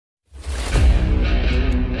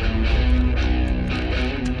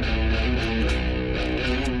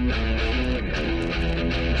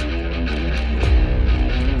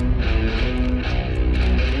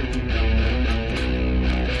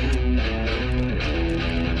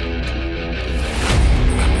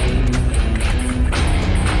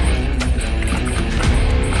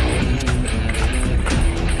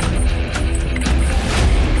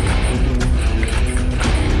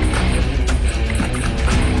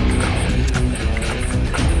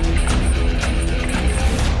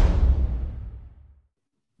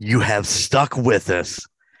you have stuck with us,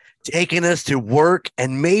 taking us to work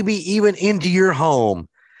and maybe even into your home.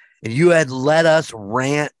 And you had let us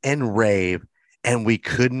rant and rave, and we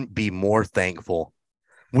couldn't be more thankful.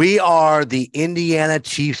 We are the Indiana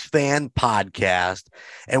Chiefs Fan Podcast,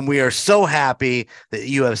 and we are so happy that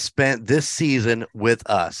you have spent this season with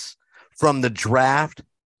us. From the draft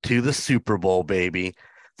to the Super Bowl, baby,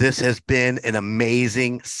 this has been an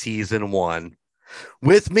amazing season one.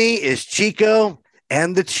 With me is Chico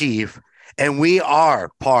and the Chief, and we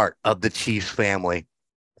are part of the Chiefs family,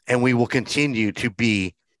 and we will continue to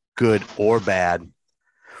be good or bad.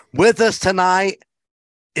 With us tonight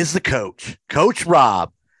is the coach, Coach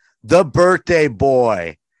Rob, the birthday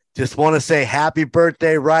boy. Just want to say happy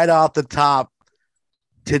birthday right off the top.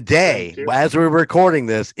 Today, as we're recording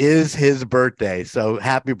this, is his birthday. So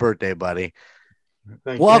happy birthday, buddy.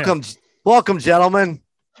 Welcome, gentlemen,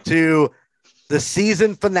 to the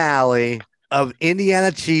season finale of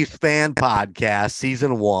Indiana Chiefs Fan Podcast,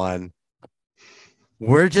 season one.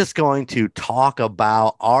 We're just going to talk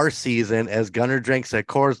about our season as Gunner drinks a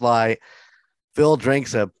Coors Light, Phil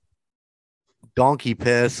drinks a donkey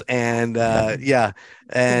piss, and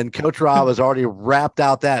and Coach Rob has already wrapped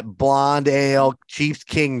out that blonde ale Chiefs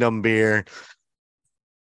Kingdom beer.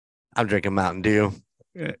 I'm drinking Mountain Dew.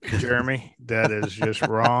 Jeremy, that is just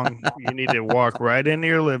wrong. You need to walk right into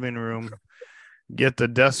your living room, get the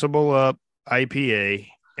Decibel Up IPA,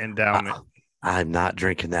 and down it. I'm not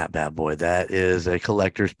drinking that bad boy. That is a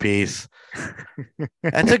collector's piece.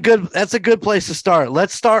 That's a good place to start.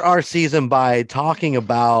 Let's start our season by talking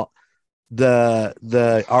about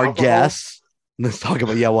our guests. Let's talk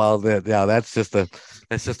about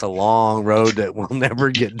that's just a long road that we'll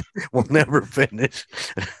never finish.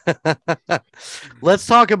 Let's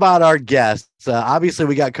talk about our guests. Obviously,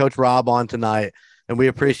 we got Coach Rob on tonight, and we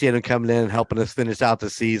appreciate him coming in and helping us finish out the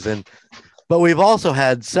season. But we've also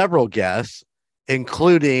had several guests,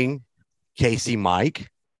 including Casey Mike,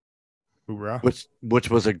 Hoorah. which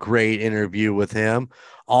was a great interview with him.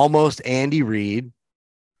 Almost Andy Reid.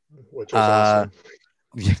 Which was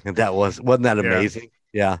awesome. Wasn't that amazing?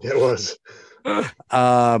 Yeah. It was.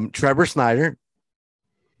 Trevor Snyder.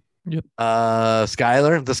 Yep.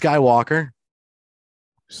 Skyler, the Skywalker.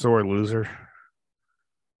 Sore loser.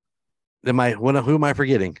 Who am I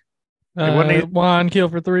forgetting? Juan Kill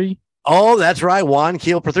for 3. Oh, that's right. Juan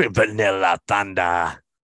Keel for 3. Vanilla Thunder.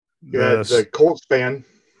 Yeah, the Colts fan.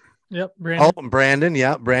 Yep. Brandon. Oh, Brandon.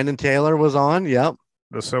 Yep. Brandon Taylor was on. Yep.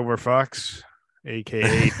 The Silver Fox,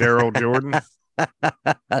 a.k.a. Daryl Jordan.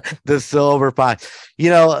 The Silver Fox.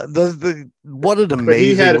 What an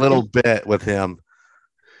amazing little bit with him.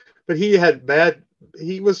 But he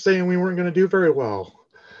was saying we weren't going to do very well.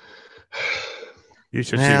 You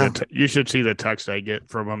should see the text I get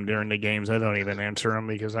from him during the games. I don't even answer them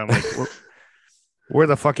because I'm like, we're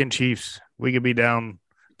the fucking Chiefs. We could be down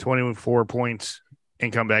 24 points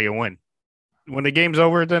and come back and win. When the game's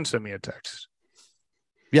over, then send me a text.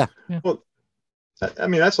 Yeah. Well, I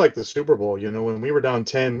mean, that's like the Super Bowl. When we were down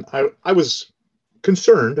 10, I was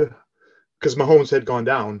concerned because Mahomes had gone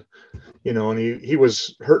down, and he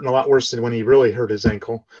was hurting a lot worse than when he really hurt his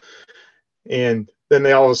ankle. And then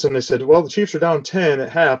all of a sudden they said, well, the Chiefs are down 10 at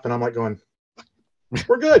half. And I'm like going,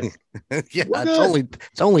 we're good. Yeah, we're good.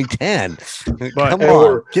 It's only 10. But come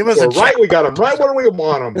on, give us a right. We got them right where we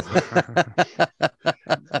want them.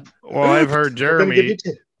 Well, I've heard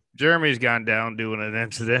Jeremy's gone down doing an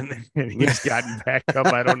incident and he's gotten back up.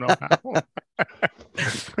 I don't know how.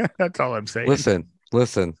 That's all I'm saying. Listen.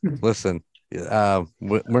 We're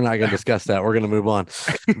not going to discuss that. We're going to move on.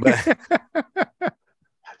 But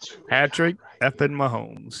Patrick effing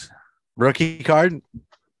Mahomes. Rookie card?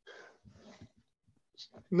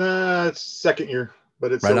 Nah, it's second year,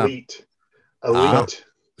 but it's right elite. Elite.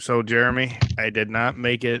 So, Jeremy, I did not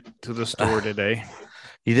make it to the store today.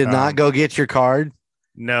 You did not go get your card?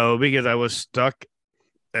 No, because I was stuck,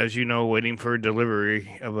 as you know, waiting for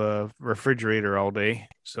delivery of a refrigerator all day.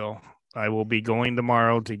 So I will be going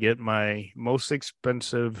tomorrow to get my most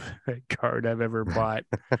expensive card I've ever bought.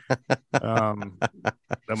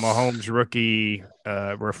 The Mahomes rookie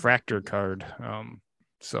refractor card.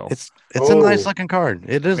 So it's a nice looking card.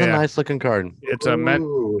 It is a nice looking card. It's a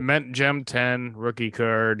Mint Gem 10 rookie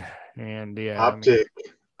card. And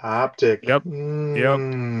Optic. Yep. You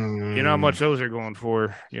know how much those are going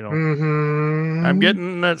for, Mm-hmm. I'm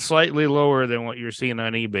getting that slightly lower than what you're seeing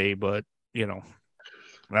on eBay, but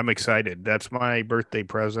I'm excited. That's my birthday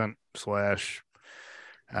present / I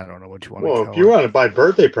don't know what you want to call it. Well, if you want to buy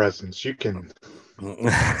birthday presents, you can.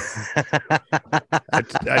 I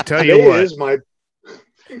tell you what.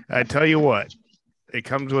 I tell you what. It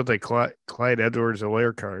comes with a Clyde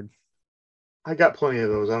Edwards-Helaire card. I got plenty of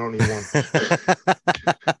those. I don't need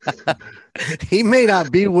one. He may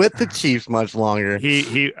not be with the Chiefs much longer.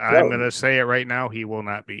 I'm going to say it right now. He will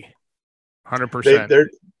not be 100%.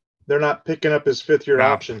 They're not picking up his 5th-year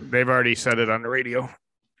option. They've already said it on the radio.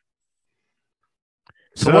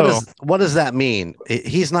 So what does that mean?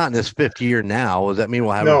 He's not in his 5th year now. Does that mean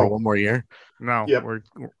we'll have him for one more year? No. Yep.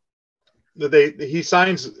 He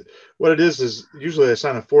signs. What it is usually they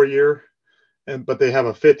sign a 4-year, but they have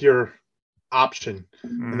a 5th-year option,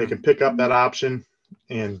 and they can pick up that option.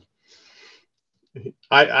 And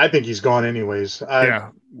I think he's gone anyways.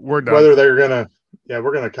 We're done. Whether they're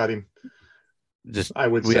we're gonna cut him. I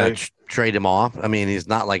would say trade him off. I mean, he's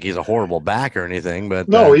not like he's a horrible back or anything, but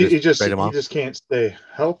no, he just can't stay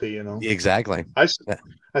healthy. Exactly. I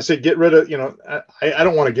said get rid of. I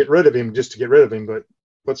don't want to get rid of him just to get rid of him, but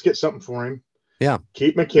let's get something for him. Yeah.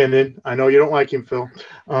 Keep McKinnon. I know you don't like him, Phil.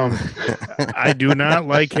 I do not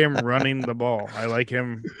like him running the ball. I like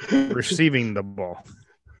him receiving the ball.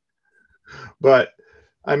 But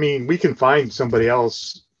I mean, we can find somebody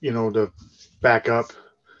else, to back up.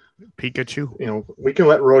 Pikachu. We can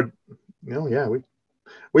let Rod.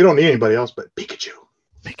 We don't need anybody else but Pikachu.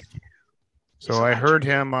 So I heard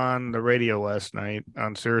him on the radio last night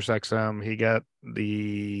on Sirius XM. He got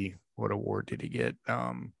what award did he get?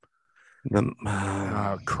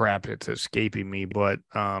 Crap, it's escaping me. But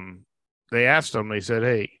they asked him. They said,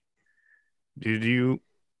 "Hey, did you?"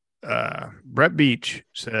 Brett Beach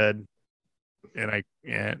said,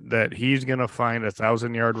 that he's gonna find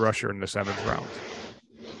 1,000-yard rusher in the 7th round.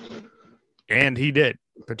 And he did.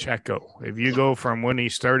 Pacheco. If you go from when he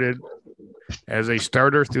started as a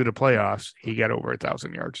starter through the playoffs, he got over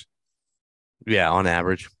 1,000 yards. Yeah, on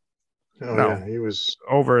average. He was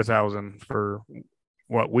over 1,000 for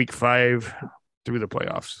week 5 through the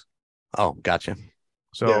playoffs. Oh, gotcha.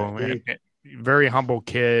 So very humble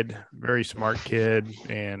kid, very smart kid,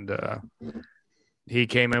 and he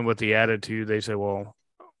came in with the attitude. They said, "Well,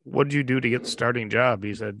 what did you do to get the starting job?"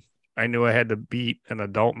 He said, "I knew I had to beat an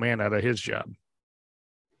adult man out of his job."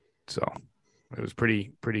 So it was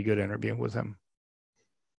pretty good interview with him.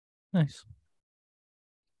 Nice.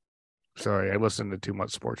 Sorry, I listened to too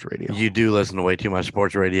much sports radio. You do listen to way too much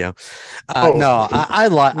sports radio. You're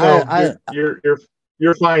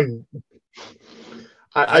fine.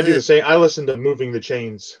 I do the same. I listen to Moving the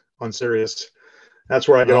Chains on Sirius. That's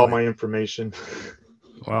where I get all my information.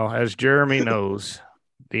 Well, as Jeremy knows,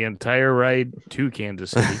 the entire ride to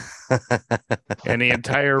Kansas City and the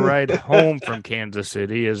entire ride home from Kansas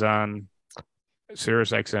City is on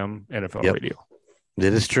Sirius XM NFL radio.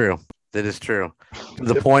 That is true. That is true. To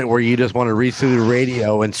the point where you just want to reach through the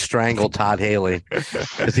radio and strangle Todd Haley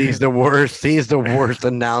because he's the worst. He's the worst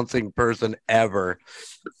announcing person ever.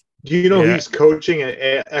 Do you know he's coaching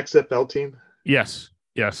an XFL team? Yes.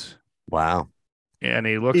 Wow. And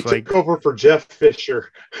he looks like took over for Jeff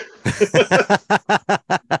Fisher.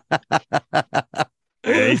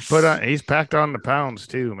 He's packed on the pounds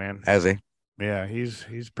too, man. Has he? Yeah, he's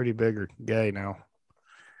pretty bigger guy now.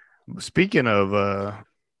 Speaking of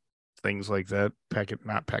things like that,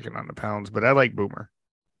 not packing on the pounds, but I like Boomer.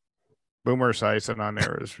 Boomer Esiason on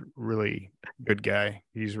there is really good guy.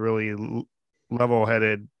 He's really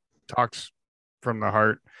level-headed, talks from the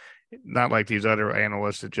heart, not like these other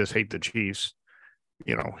analysts that just hate the Chiefs.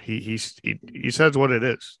 He says what it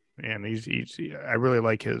is, and I really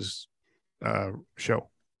like his show.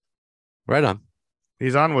 Right on.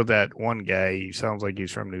 He's on with that one guy. He sounds like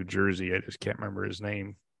he's from New Jersey. I just can't remember his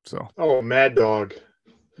name. So. Oh, Mad Dog.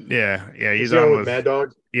 Yeah. He's on with Mad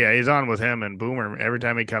Dog. Yeah, he's on with him and Boomer. Every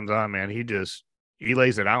time he comes on, man, he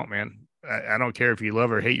lays it out, man. I don't care if you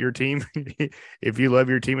love or hate your team. If you love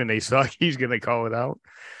your team and they suck, he's gonna call it out.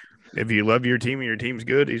 If you love your team and your team's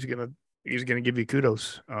good, he's gonna give you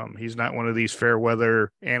kudos. He's not one of these fair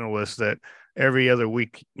weather analysts that every other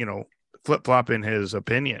week, flip flop in his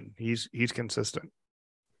opinion. He's consistent.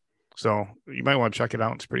 So you might want to check it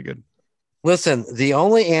out. It's pretty good. Listen, the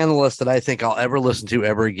only analyst that I think I'll ever listen to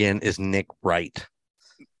ever again is Nick Wright.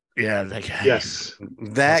 Yeah, that guy. Yes,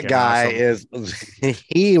 that guy awesome.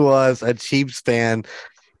 He was a Chiefs fan.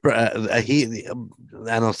 I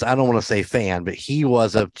don't want to say fan, but he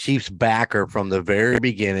was a Chiefs backer from the very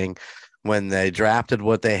beginning when they drafted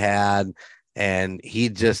what they had, and he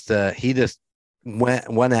just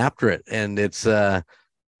went after it, and it's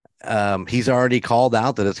he's already called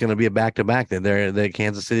out that it's going to be a back-to-back. That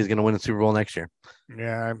Kansas City is going to win the Super Bowl next year.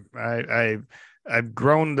 Yeah, I've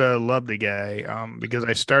grown to love the guy because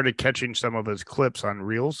I started catching some of his clips on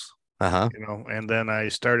Reels. And then I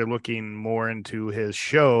started looking more into his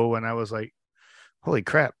show, and I was like, holy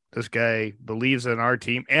crap, this guy believes in our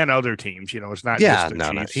team and other teams. It's not Yeah, just the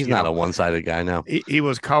no, Chiefs. he's not a one-sided guy. No, he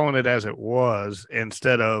was calling it as it was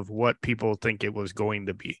instead of what people think it was going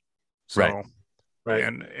to be. So, Right.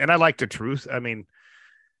 And I like the truth. I mean,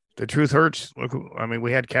 the truth hurts. Look, I mean,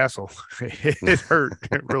 we had Castle. It hurt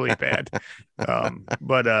really bad.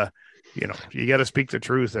 But you got to speak the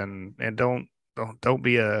truth and don't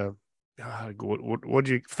be a would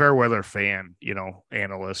you fair weather fan,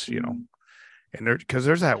 analyst, and because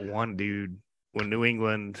there's that one dude when New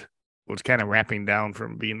England was kind of ramping down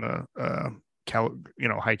from being a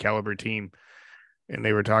high caliber team, and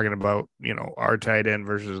they were talking about our tight end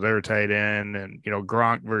versus their tight end, and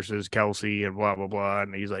Gronk versus Kelsey and blah blah blah,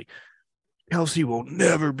 and he's like, Kelsey will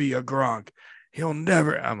never be a Gronk, he'll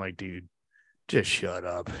never. I'm like, dude, just shut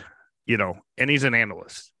up, and he's an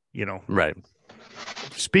analyst, right.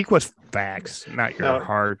 Speak with facts, not your No.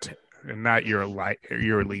 heart and not your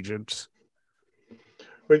allegiance.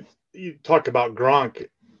 But you talk about Gronk.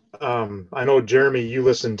 I know, Jeremy, you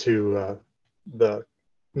listened to the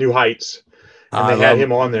New Heights, and they had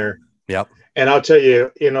him on there. Yep. And I'll tell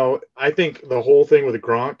you, I think the whole thing with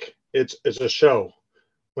Gronk, it's a show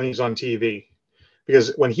when he's on TV,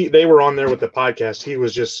 because when they were on there with the podcast, he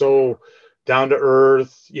was just so down to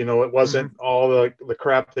earth. It wasn't all the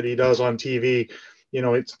crap that he does on TV.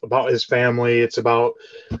 It's about his family. It's about,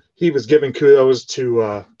 he was giving kudos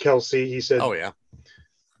to Kelsey. He said, Oh yeah.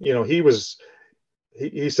 He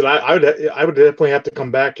said, I would definitely have to come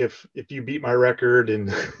back if you beat my record and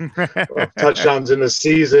touchdowns in the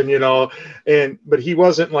season, but he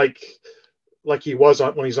wasn't like he was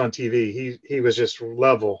when he's on TV. He was just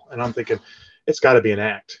level. And I'm thinking, it's got to be an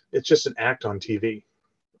act. It's just an act on TV.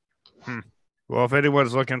 Well, if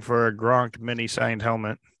anyone's looking for a Gronk mini signed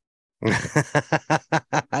helmet,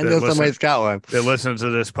 I know somebody's got one that listens to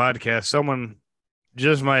this podcast, someone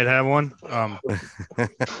just might have one. And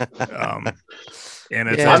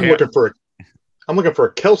it's I'm looking for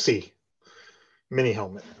a Kelsey mini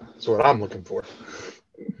helmet. That's what I'm looking for.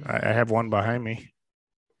 I have one behind me.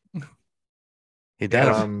 He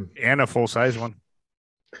does. And a full size one.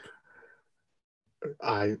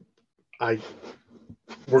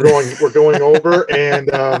 We're going over,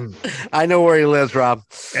 and I know where he lives, Rob.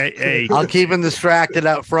 Hey, I'll keep him distracted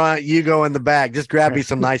out front. You go in the back. Just grab me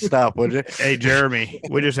some nice stuff, would you? Hey, Jeremy,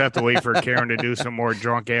 we just have to wait for Karen to do some more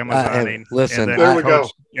drunk Amazoning. Listen, and then there we go.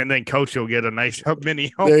 And then Coach will get a nice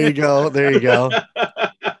mini helmet. There you go.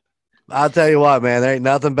 I'll tell you what, man. There ain't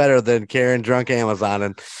nothing better than Karen drunk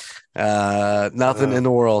Amazoning. Nothing in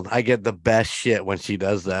the world. I get the best shit when she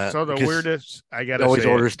does that. So the weirdest, I gotta always say,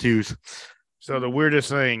 orders twos. So the weirdest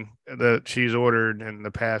thing that she's ordered in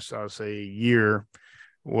the past, I'll say, year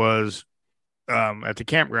was at the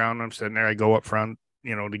campground. I'm sitting there. I go up front,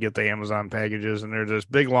 to get the Amazon packages, and there's this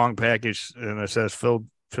big long package, and it says Phil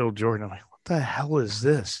Jordan. I'm like, what the hell is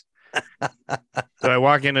this? So I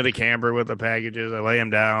walk into the camper with the packages. I lay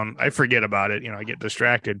them down. I forget about it. I get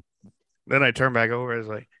distracted. Then I turn back over. It's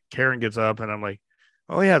like Karen gets up, and I'm like,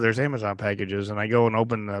 oh yeah, there's Amazon packages, and I go and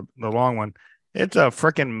open the long one. It's a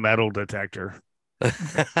freaking metal detector.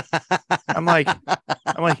 I'm like,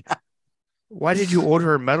 why did you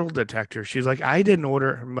order a metal detector? She's like, I didn't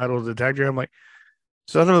order a metal detector. I'm like,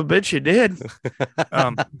 son of a bitch, you did.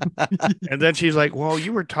 And then she's like, well,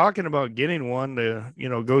 you were talking about getting one to,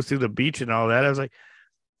 go through the beach and all that. I was like,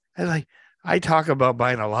 I talk about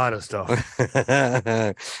buying a lot of stuff.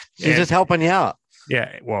 She's just helping you out.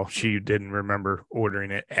 Yeah. Well, she didn't remember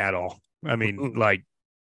ordering it at all. I mean, like,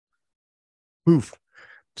 oof.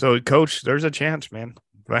 So, Coach, there's a chance, man.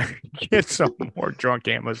 Get some more drunk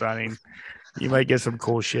Amazoning. You might get some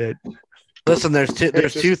cool shit. Listen, there's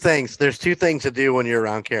two things. There's two things to do when you're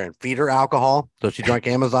around Karen. Feed her alcohol so she drunk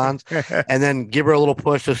Amazons, and then give her a little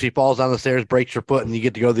push so she falls down the stairs, breaks her foot, and you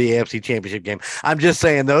get to go to the AFC Championship game. I'm just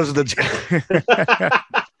saying those are the two.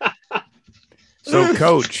 So,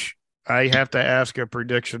 Coach, I have to ask a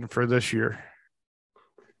prediction for this year.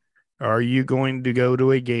 Are you going to go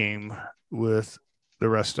to a game with the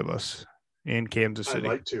rest of us in Kansas City?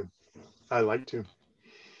 I like to.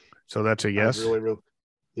 So that's a yes? Really,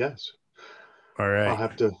 yes. All right. I'll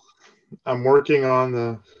have to. I'm working on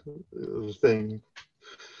the thing.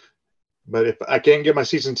 But if I can't get my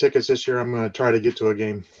season tickets this year, I'm going to try to get to a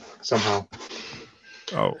game somehow.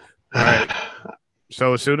 Oh, all right.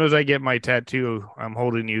 So as soon as I get my tattoo, I'm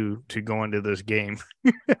holding you to go into this game.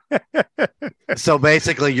 So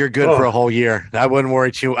basically, you're good for a whole year. I wouldn't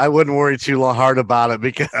worry too hard about it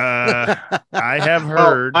because I have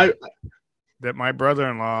heard that my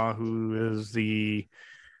brother-in-law, who is the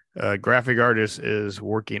graphic artist, is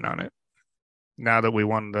working on it now that we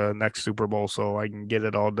won the next Super Bowl, so I can get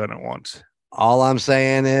it all done at once. All I'm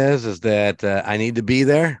saying is that I need to be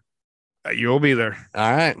there. You'll be there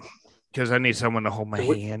All right. because I need someone to hold my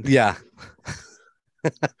hand. Yeah.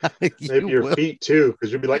 Maybe You your will. feet too,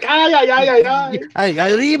 because you'll be like, ay, ay, ay, ay, ay.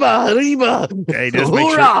 Hey, arriba. Hey, just make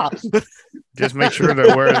sure. Hoorah! Just make sure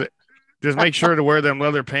to wear. Just make sure to wear them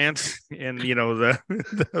leather pants and the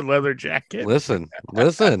leather jacket. Listen.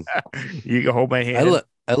 You can hold my hand.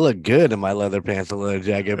 I look good in my leather pants and leather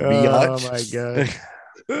jacket. Oh Biatch. my god!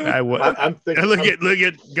 I'm thinking look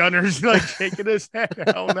at Gunner's like shaking his head.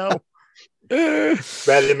 Hell no.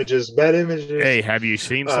 bad images. Hey, have you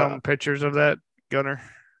seen some pictures of that, Gunner?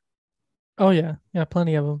 Oh yeah,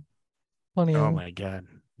 plenty of them. Plenty of Oh them. my god!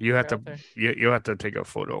 You have They're to out there. you have to take a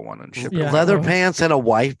photo of one and ship it. Yeah. Leather Oh. pants and a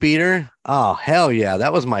wife beater. Oh hell yeah,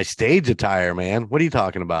 that was my stage attire, man. What are you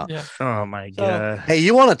talking about? Yeah. Oh my So- god! Hey,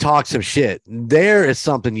 you want to talk some shit? There is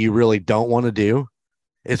something you really don't want to do.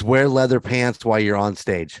 Is wear leather pants while you're on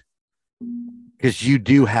stage, because you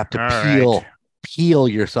do have to All peel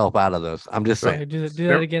yourself out of those. I'm just Okay, saying. do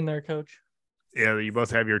that again there, coach. Yeah, you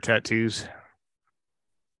both have your tattoos.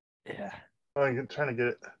 Yeah. I'm trying to get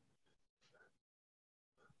it.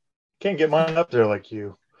 Can't get mine up there like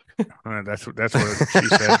you. That's what she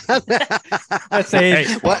said. Let's say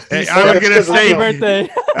Hey, What? Hey, said I was it's gonna 'cause happy say, birthday.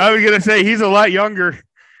 I was gonna say he's a lot younger.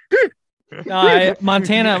 No,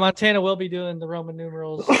 Montana will be doing the Roman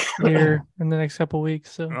numerals here in the next couple weeks.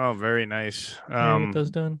 So Oh, very nice. maybe get those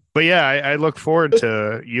done. But yeah, I look forward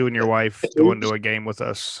to you and your wife going to a game with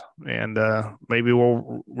us, and maybe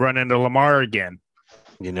we'll run into Lamar again.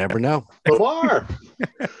 You never know. Lamar.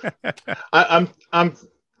 I'm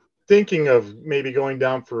thinking of maybe going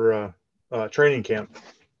down for training camp.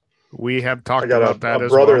 We have I talked got about that a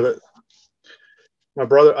as brother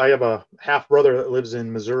well. I have a half brother that lives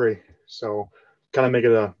in Missouri, so kind of make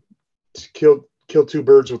it a kill two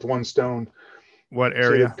birds with one stone. What So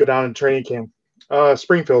area? go down in training camp.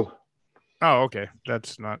 Springfield. Oh, okay.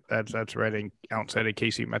 That's right outside of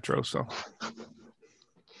KC Metro. So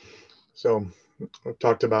So we've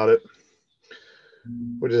talked about it.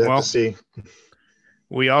 We just have Well, to see.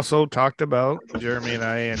 we also talked about Jeremy and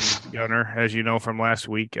I and Gunner, as you know from last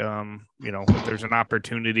week. If there's an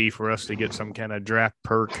opportunity for us to get some kind of draft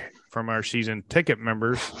perk from our season ticket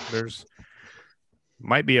members, there's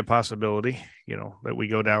might be a possibility, that we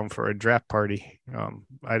go down for a draft party.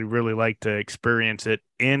 I'd really like to experience it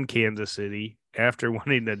in Kansas City after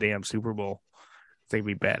winning the damn Super Bowl. I think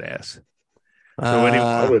it'd be badass. So anyway,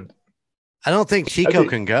 I would. I don't think Chico be-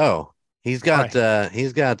 can go. He's got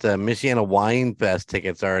Michiana Wine Fest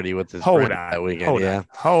tickets already with his hold friend on, that weekend. hold yeah. on,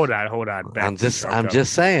 hold on. Back I'm the just truck I'm up.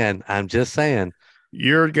 just saying.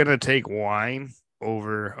 You're gonna take wine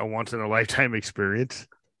over a once in a lifetime experience.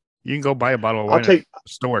 You can go buy a bottle of wine at the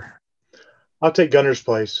store. I'll take Gunner's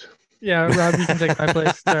place. Yeah, Rob, you can take my place.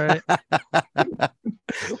 It's all right.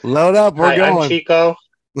 Load up, we're Hi, I'm going. Chico.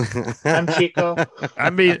 I'm Chico.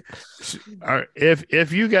 I mean,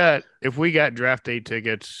 if we got draft day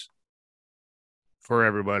tickets for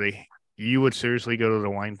everybody, you would seriously go to the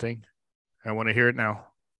wine thing? I want to hear it now.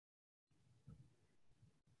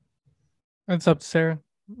 It's up to Sarah.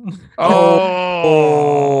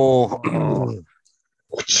 Oh, Oh.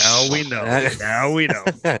 now we know. Now we know.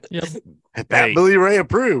 Yep. Pat Hey. Billy Ray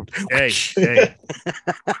approved. Hey,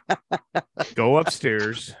 go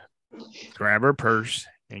upstairs, grab her purse,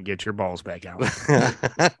 and get your balls back out.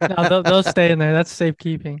 No, they'll stay in there. That's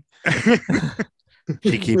safekeeping.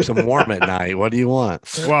 She keeps them warm at night. What do you want?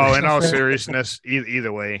 Well, in all That's right. seriousness,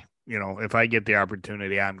 either way, if I get the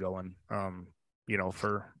opportunity, I'm going.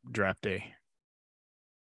 For draft day.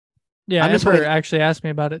 Yeah, I'm just Emperor waiting- actually asked me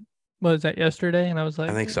about it. What was that yesterday? And I was like,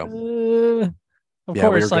 I think so. Of Yeah,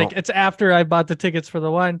 we course, were like going- it's after I bought the tickets for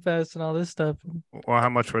the wine fest and all this stuff. Well, how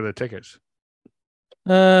much were the tickets? I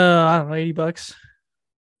don't know, $80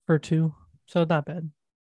 for two, so not bad.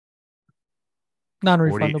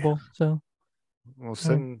 Non-refundable. So Well,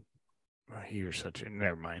 send. You're such a.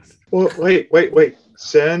 Never mind. Well, wait.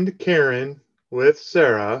 Send Karen with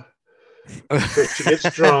Sarah. So she gets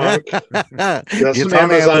drunk. Does It's some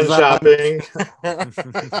on Amazon Amazon. shopping.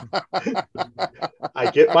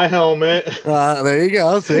 I get my helmet. There you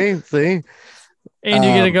go. See. and you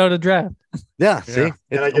get to go to draft. Yeah. See. Yeah.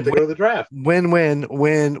 And I get to go to the draft. Win.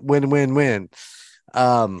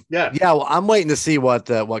 Yeah. Well, I'm waiting to see what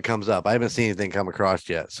comes up. I haven't seen anything come across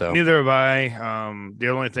yet. So Neither have I. The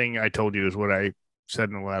only thing I told you is what I said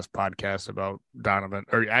in the last podcast about Donovan,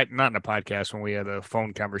 not in the podcast, when we had a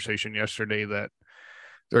phone conversation yesterday, that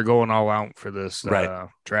they're going all out for this Right.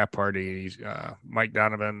 draft party. Mike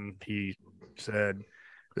Donovan, he said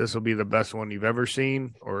this will be the best one you've ever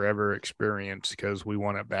seen or ever experienced because we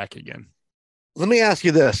want it back again. let me ask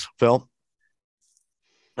you this, Phil.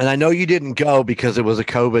 And I know you didn't go because it was a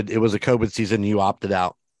COVID season. You opted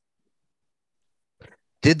out.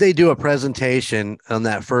 Did they do a presentation on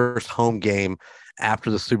that first home game after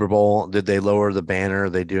the Super Bowl? Did they lower the banner?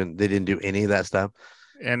 They didn't do any of that stuff.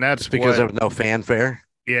 And that's just because of no fanfare.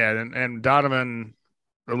 Yeah, and Donovan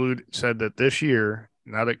said that this year,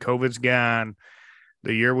 now that COVID's gone,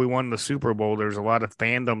 the year we won the Super Bowl, there's a lot of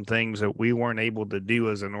fandom things that we weren't able to do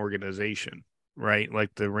as an organization, right?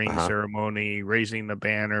 Like the ring ceremony, raising the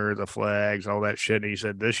banner, the flags, all that shit. And he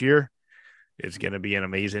said this year, it's going to be an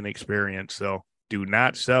amazing experience. So do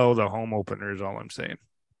not sell the home opener is all I'm saying.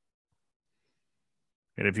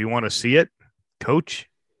 And if you want to see it, coach,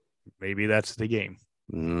 maybe that's the game.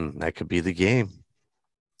 That could be the game.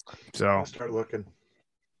 So I'll start looking.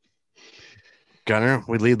 Gunner,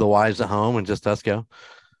 we leave the wives at home and just us go.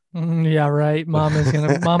 Yeah, right. Mom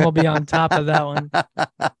will be on top of that one.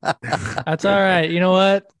 That's all right. You know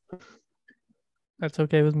what? That's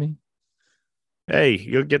okay with me. Hey,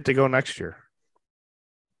 you'll get to go next year.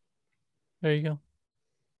 There you go.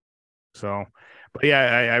 So, but yeah,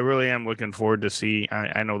 I really am looking forward to see.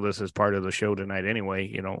 I know this is part of the show tonight anyway.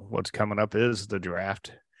 You know, what's coming up is the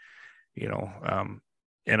draft. You know,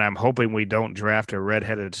 and I'm hoping we don't draft a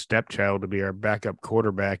redheaded stepchild to be our backup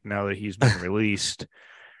quarterback now that he's been released.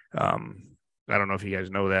 I don't know if you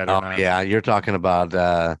guys know that or not. Yeah, you're talking about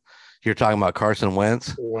Carson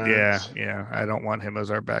Wentz. Yeah. I don't want him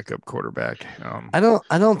as our backup quarterback. I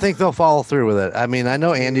don't think they'll follow through with it. I mean, I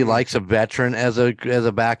know Andy likes a veteran as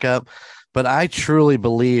a backup, but I truly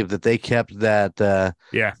believe that they kept that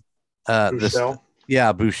Bouchel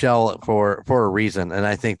for a reason, and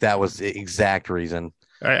I think that was the exact reason.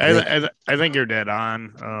 I think you're dead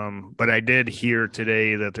on. But I did hear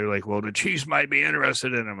today that they're like, well, the Chiefs might be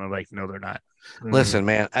interested in him. I'm like, no, they're not. Listen,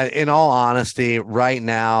 man, in all honesty, right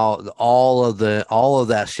now, all of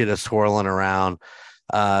that shit is swirling around.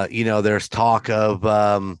 There's talk of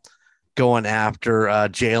going after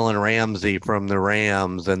Jalen Ramsey from the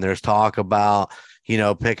Rams, and there's talk about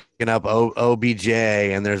picking up OBJ,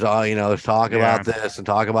 and there's talk about this and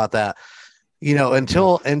talk about that.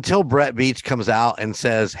 Until Brett Beach comes out and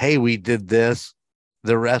says, hey, we did this,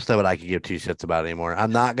 the rest of it I could give two shits about anymore.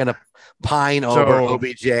 I'm not going to pine over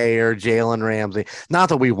OBJ or Jalen Ramsey. Not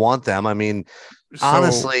that we want them. I mean,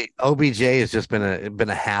 honestly, OBJ has just been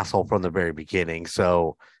a hassle from the very beginning.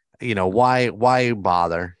 So, why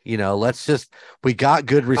bother? We got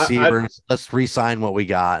good receivers. Let's re-sign what we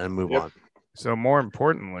got and move on. So more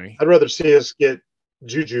importantly, I'd rather see us get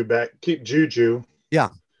Juju back, keep Juju. Yeah.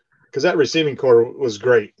 Because that receiving core was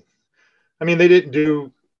great. I mean, they didn't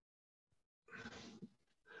do.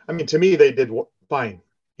 I mean, to me, they did fine.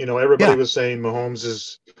 Everybody was saying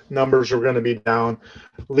Mahomes' numbers are going to be down.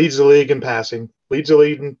 Leads the league in passing. Leads the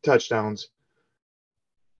league in touchdowns.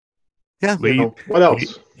 Yeah. What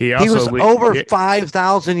else? He was over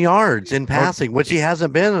 5,000 yards in passing, which he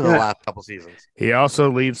hasn't been in the last couple seasons. He also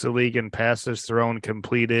leads the league in passes thrown,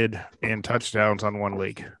 completed, and touchdowns on one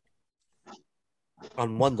leg.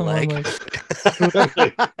 On one leg.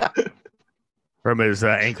 From his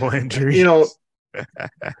ankle injury.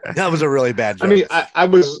 That was a really bad joke. I mean, I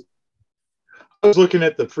was looking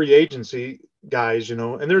at the free agency guys,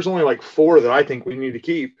 and there's only like 4 that I think we need to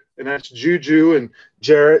keep, and that's Juju and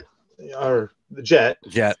Jarrett, or the Jet.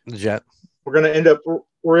 The Jet. We're gonna end up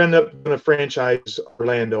going to franchise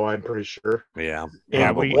Orlando, I'm pretty sure. Yeah.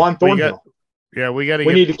 And we want Thornhill.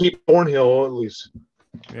 We need to keep Thornhill at least.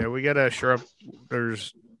 Yeah, we got to sure up.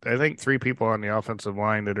 There's, I think, 3 people on the offensive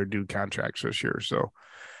line that are due contracts this year. So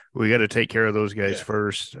we got to take care of those guys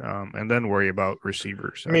first, and then worry about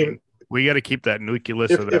receivers. I mean, we got to keep that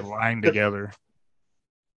nucleus of that line together.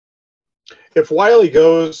 If Wiley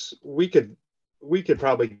goes, we could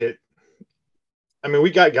probably get. I mean,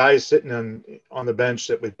 we got guys sitting on the bench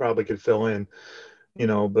that we probably could fill in,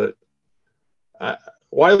 but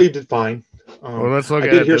Wiley did fine. Let's look I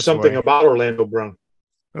at did it hear this something way. about Orlando Brown.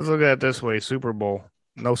 Let's look at it this way: Super Bowl,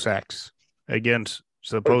 no sacks against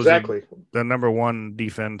supposedly the number 1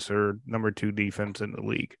 defense or number 2 defense in the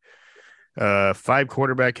league. 5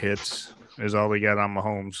 quarterback hits is all they got on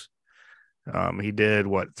Mahomes. He did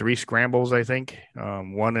 3 scrambles, I think.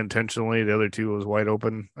 1 intentionally, the other 2 was wide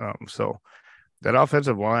open. So that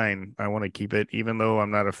offensive line, I want to keep it, even though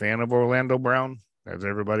I'm not a fan of Orlando Brown, as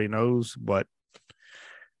everybody knows. But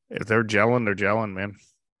if they're gelling, man.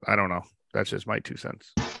 I don't know. That's just my 2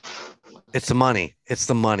 cents. It's the money.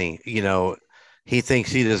 He thinks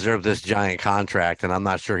he deserves this giant contract, and I'm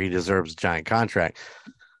not sure he deserves a giant contract.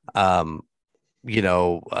 Why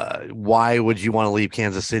would you want to leave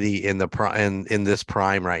Kansas City in this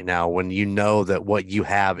prime right now when you know that what you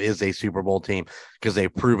have is a Super Bowl team because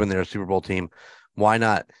they've proven they're a Super Bowl team? why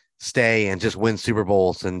not stay and just win Super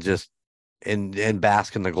Bowls and just and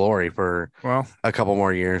bask in the glory for Well, a couple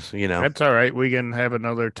more years, you know? that's all right. We can have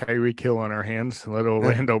another Tyreek Hill on our hands. Let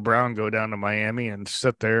Orlando Brown go down to Miami and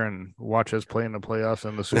sit there and watch us play in the playoffs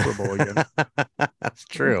and the Super Bowl again. That's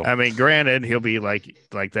true. I mean, granted, he'll be like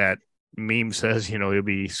that meme says, you know, he'll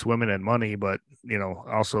be swimming in money, but, you know,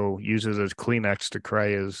 also uses his Kleenex to cry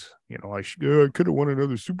his, you know, I could have won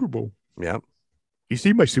another Super Bowl. Yep. You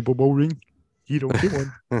see my Super Bowl ring? You don't get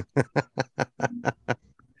one.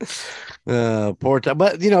 Poor time.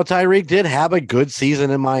 But, you know, Tyreek did have a good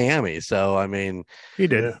season in Miami. So, I mean, He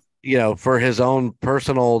did. Yeah. you know, for his own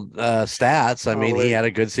personal stats, I mean, he wait. had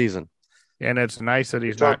a good season. And it's nice that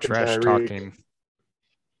he's You're not talking trash Tyreek. talking.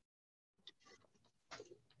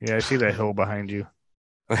 Yeah, I see that hill behind you.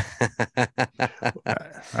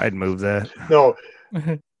 I'd move that. No.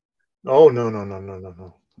 Oh,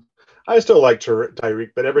 no. I still like Tyreek,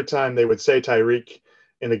 but every time they would say Tyreek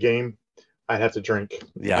in a game, I'd have to drink.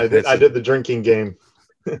 Yeah, I did the drinking game.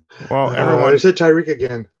 Well, Everyone said Tyreek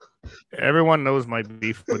again. everyone knows my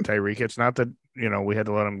beef with Tyreek. It's not that, you know, we had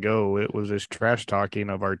to let him go. It was this trash talking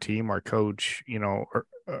of our team, our coach, you know,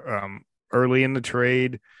 early in the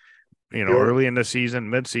trade, you know, Sure. early in the season,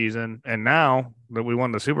 mid-season. And now that we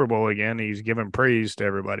won the Super Bowl again, he's giving praise to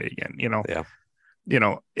everybody again. Yeah. You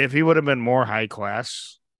know, if he would have been more high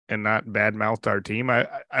class and not badmouthed our team, I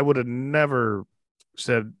would have never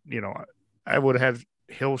said, you know, I would have had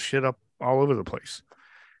Hill shit up all over the place.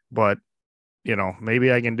 But, you know,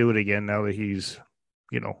 maybe I can do it again now that he's,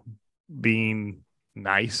 you know, being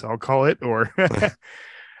nice, I'll call it, or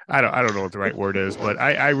I don't know what the right word is, but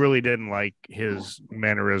I really didn't like his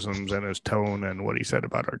mannerisms and his tone and what he said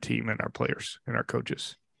about our team and our players and our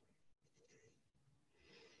coaches.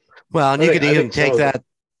 Well, and I you think- could I even think take some of that.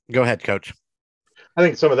 Go ahead, Coach. I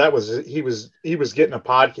think some of that was he was getting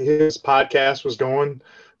his podcast was going,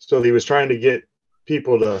 so he was trying to get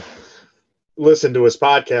people to listen to his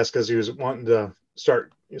podcast because he was wanting to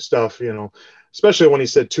start stuff, you know, especially when he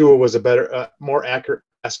said Tua was a better, more accurate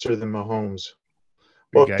passer than Mahomes.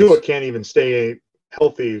 Well, Guys. Tua can't even stay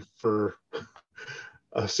healthy for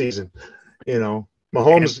a season, you know.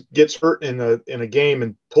 Mahomes gets hurt in a game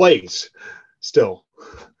and plays still.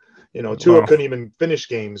 You know, Tua Well- couldn't even finish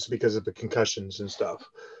games because of the concussions and stuff.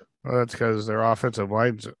 Well, that's because their offensive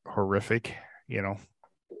line's horrific. You know,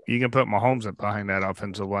 you can put Mahomes behind that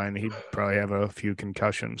offensive line. He'd probably have a few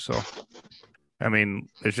concussions. So, I mean,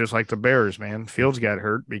 it's just like the Bears, man. Fields got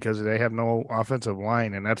hurt because they have no offensive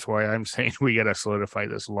line. And that's why I'm saying we got to solidify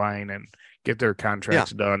this line and get their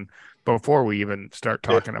contracts done before we even start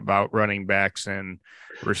talking about running backs and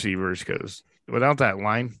receivers. Because without that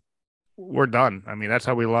line, we're done. I mean, that's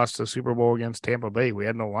how we lost the Super Bowl against Tampa Bay. We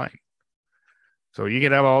had no line. So you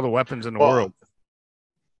can have all the weapons in the world.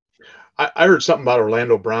 I heard something about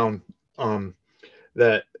Orlando Brown,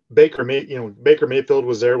 that Baker Mayfield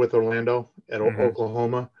was there with Orlando at Mhm.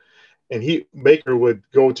 Oklahoma, and Baker would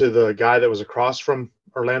go to the guy that was across from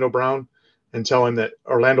Orlando Brown and tell him that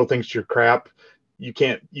Orlando thinks you're crap. You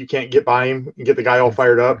can't get by him and get the guy all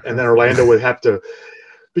fired up, and then Orlando would have to,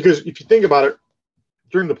 because if you think about it,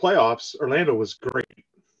 during the playoffs, Orlando was great.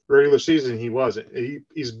 Regular season, he wasn't.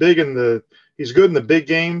 He's good in the big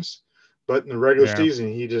games, but in the regular Yeah.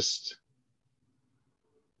 season, he just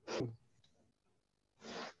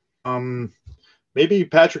maybe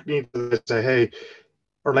Patrick needs to say, hey,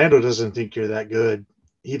 Orlando doesn't think you're that good.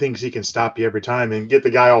 He thinks he can stop you every time and get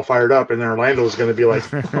the guy all fired up, and then Orlando's going to be like,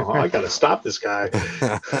 oh, I got to stop this guy.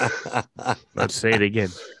 Let's say it again.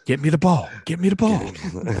 Get me the ball. Get me the ball.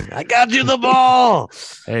 I got you the ball.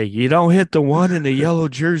 Hey, you don't hit the one in the yellow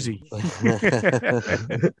jersey. Oh,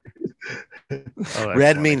 that's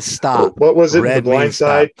Red funny. means stop. What was it? Red The blind means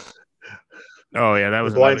side. Oh yeah, that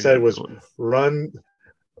was The blind another side good was one.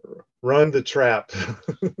 run the trap.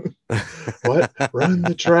 What? Run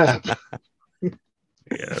the trap.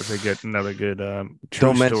 Yeah, that's another good Don't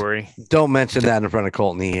true mention- story. Don't mention that in front of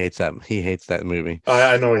Colton. He hates that. He hates that movie.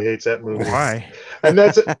 I know he hates that movie. Why? And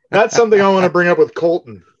that's something I want to bring up with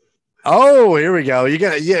Colton. Oh, here we go. You're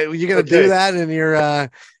gonna Okay. do that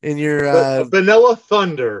in your Vanilla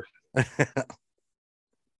Thunder.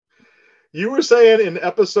 You were saying in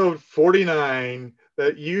episode 49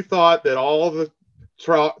 that you thought that all the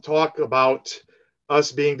talk about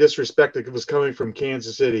us being disrespected was coming from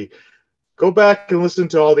Kansas City. Go back and listen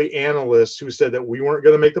to all the analysts who said that we weren't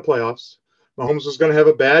going to make the playoffs. Mahomes was going to have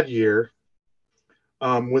a bad year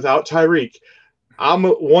without Tyreek. I'm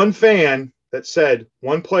one fan that said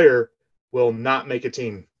one player will not make a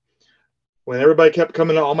team. When everybody kept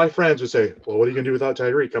coming to, all my friends would say, well, what are you going to do without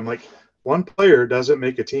Tyreek? I'm like, one player doesn't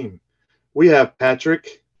make a team. We have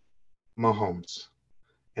Patrick, Mahomes.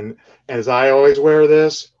 And as I always wear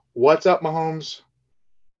this, what's up, Mahomes?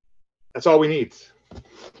 That's all we need.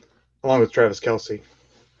 Along with Travis Kelce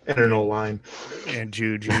and an O-line. And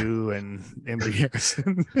Juju and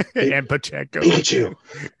MBS and Pacheco. Beat you.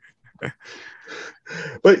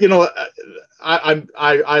 But, you know,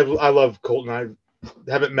 I love Colton. I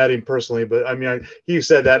haven't met him personally, but I mean, he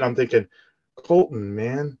said that and I'm thinking, Colton,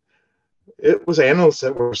 man, it was analysts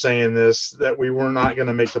that were saying this, that we were not going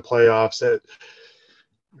to make the playoffs, that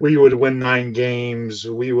we would win 9 games.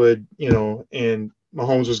 We would, you know, and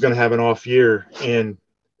Mahomes was going to have an off year. And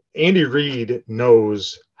Andy Reid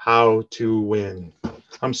knows how to win.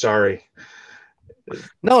 I'm sorry.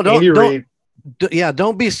 No, Andy Reid.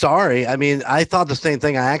 Don't be sorry. I mean, I thought the same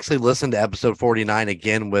thing. I actually listened to episode 49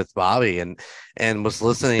 again with Bobby and was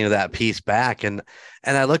listening to that piece back. And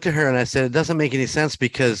I looked at her and I said, it doesn't make any sense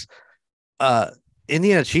because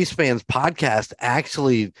Indiana Chiefs fans podcast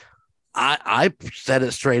actually, I said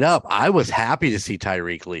it straight up. I was happy to see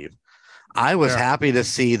Tyreek leave. I was happy to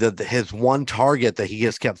see that his one target that he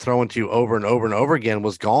just kept throwing to over and over and over again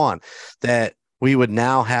was gone, that we would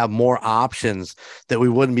now have more options, that we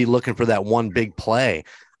wouldn't be looking for that one big play.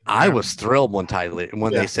 I was thrilled when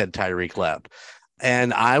they said Tyreek left.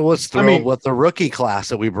 And I was thrilled with the rookie class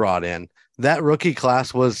that we brought in. That rookie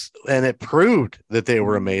class and it proved that they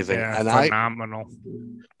were amazing. Yeah, and phenomenal.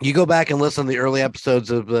 You go back and listen to the early episodes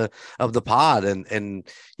of the pod and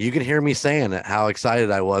you can hear me saying it, how excited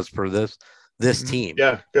I was for this team.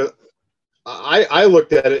 Yeah. I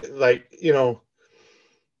looked at it like, you know,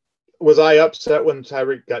 was I upset when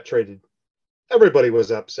Tyreek got traded? Everybody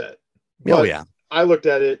was upset. Oh, yeah. I looked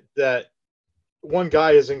at it that one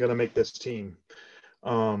guy isn't going to make this team.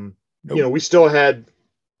 You know, we still had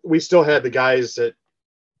the guys that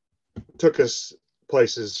took us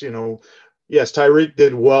places. You know, yes, Tyreek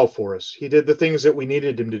did well for us. He did the things that we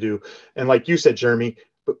needed him to do. And like you said, Jeremy,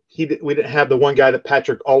 but we didn't have the one guy that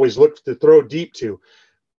Patrick always looked to throw deep to.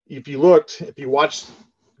 If you watched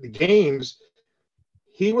the games,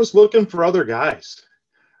 he was looking for other guys.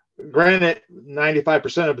 Granted,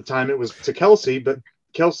 95% of the time it was to Kelce, but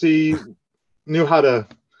Kelce knew how to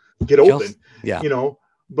get open. Yeah. You know,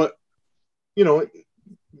 but, you know,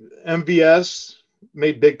 MVS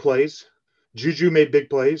made big plays. Juju made big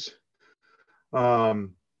plays.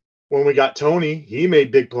 When we got Tony, he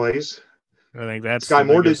made big plays. I think that's Sky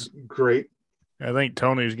Moore did great. I think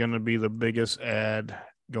Tony's going to be the biggest add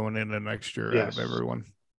going into next year out of everyone,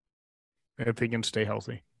 if he can stay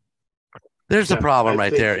healthy. There's a problem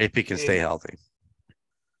right there if he can stay healthy.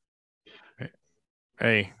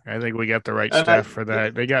 Hey, I think we got the right staff for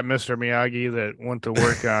that. They got Mr. Miyagi that went to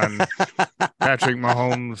work on Patrick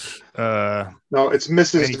Mahomes. No, it's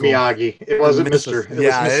Mrs. Miyagi. It wasn't Mr.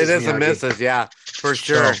 It is a Mrs. Yeah, for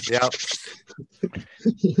sure. Yep.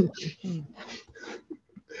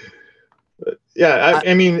 Yeah,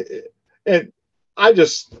 I mean, and I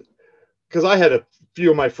just, because I had a few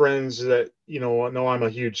of my friends that, you know I'm a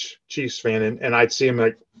huge Chiefs fan, and I'd see them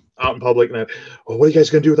like out in public, and what are you guys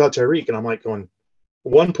going to do without Tyreek? And I'm like going,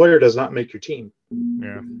 one player does not make your team.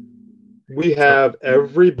 Yeah. We have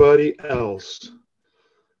everybody else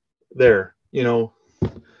there, you know.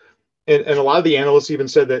 And a lot of the analysts even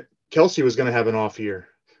said that Kelce was going to have an off year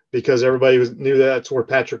because everybody knew that's where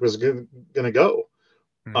Patrick was going to go.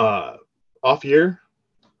 Off year.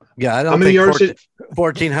 Yeah, I don't think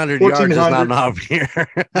 1,400 yards is not an off year.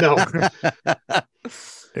 No.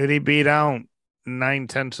 Did he beat out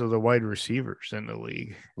 9/10 of the wide receivers in the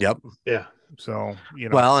league? Yep. Yeah. So, you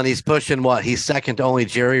know. Well, and he's pushing he's second to only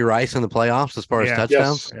Jerry Rice in the playoffs as far as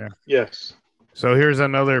touchdowns. Yes. So here's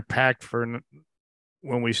another pact for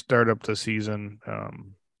when we start up the season.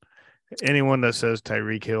 Anyone that says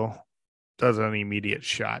Tyreek Hill does an immediate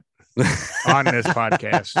shot on this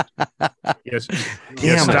podcast. Yes.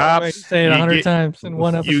 You stop. Say it 100 times in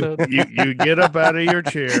one episode. You get up out of your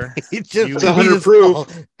chair. He just 100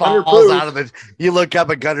 proof. Falls out of it. You look up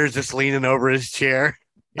and Gunner's just leaning over his chair.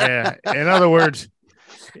 Yeah. In other words,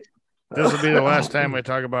 this will be the last time I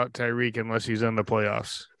talk about Tyreek unless he's in the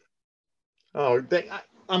playoffs. Oh,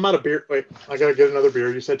 I'm out of beer. Wait, I got to get another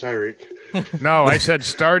beer. You said Tyreek. No, I said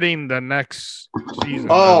starting the next season.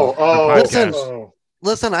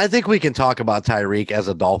 Listen, I think we can talk about Tyreek as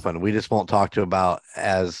a Dolphin. We just won't talk to about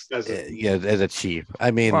as a Chief. I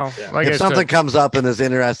mean, if something comes up and is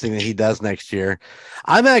interesting that he does next year,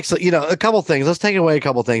 I'm actually, a couple things. Let's take away a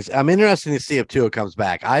couple things. I'm interested to see if Tua comes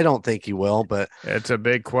back. I don't think he will, but it's a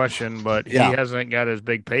big question. But he hasn't got his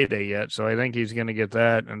big payday yet, so I think he's going to get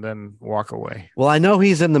that and then walk away. Well, I know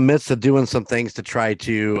he's in the midst of doing some things to try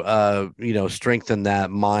to, strengthen that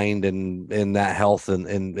mind and that health and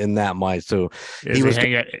in that mind. So he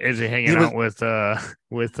was is he hanging he was- out with I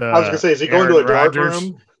was gonna say, is he going to Aaron a dark Rodgers?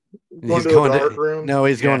 room? he's To a dark room? no,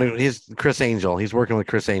 he's going Yeah. to he's Chris Angel. He's working with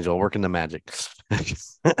Chris Angel, working the magic.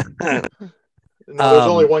 No, there's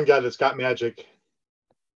only Um, one guy that's got magic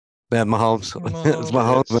Man, Mahomes. It's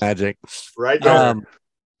Mahomes Yes. magic. right there. Um,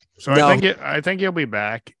 So No. I think he'll be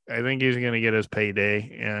back. I think he's going to get his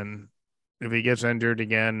payday, and if he gets injured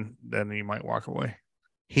again, then he might walk away.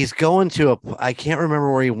 he's going to I can't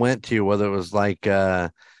remember where he went to, whether it was like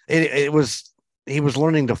it was he was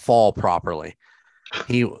learning to fall properly.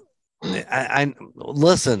 I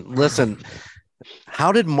listen.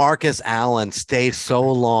 How did Marcus Allen stay so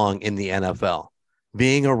long in the NFL?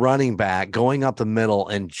 Being a running back, going up the middle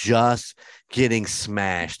and just getting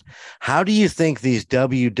smashed. How do you think these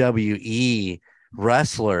WWE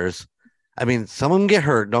wrestlers, I mean, some of them get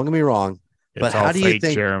hurt, don't get me wrong. It's But all how do you fake,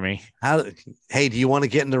 think- Jeremy? Hey, do you want to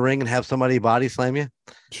get in the ring and have somebody body slam you?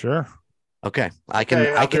 Sure. Okay. I can Okay,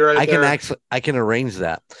 I'll be right there. I can arrange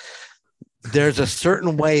that. There's a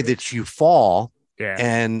certain way that you fall, Yeah.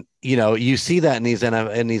 and you see that in these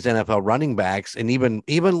NFL running backs, and even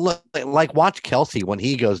look, like watch Kelsey when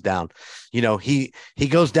he goes down. He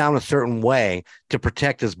goes down a certain way to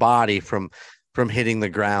protect his body from hitting the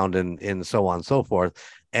ground and so on and so forth.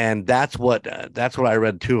 And that's what I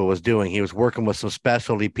read Tua was doing. He was working with some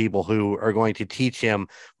specialty people who are going to teach him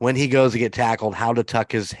when he goes to get tackled how to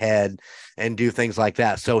tuck his head and do things like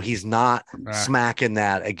that, so he's not smacking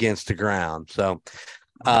that against the ground. So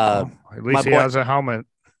at least he boy- has a helmet.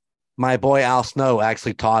 my boy Al Snow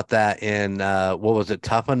actually taught that in what was it,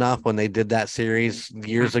 Tough Enough, when they did that series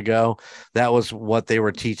years ago. That was what they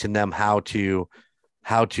were teaching them, how to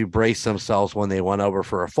brace themselves when they went over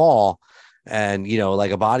for a fall, and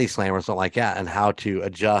like a body slam or something like that, and how to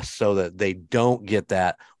adjust so that they don't get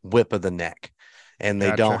that whip of the neck and they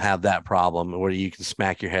Gotcha. don't have that problem where you can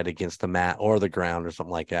smack your head against the mat or the ground or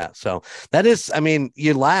something like that. So that is, I mean,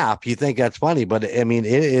 you laugh, you think that's funny, but I mean,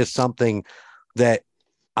 it is something that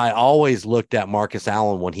I always looked at Marcus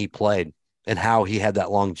Allen when he played and how he had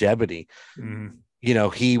that longevity. Mhm.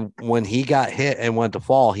 When he got hit and went to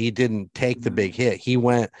fall, he didn't take the big hit. He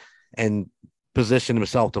went and positioned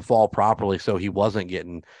himself to fall properly, so he wasn't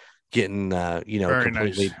getting Very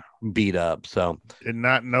completely nice. beat up. So Did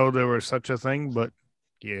not know there was such a thing, but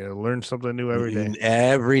yeah, learn something new every day.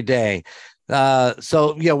 Every day.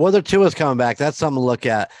 So yeah, whether Tua's coming back, that's something to look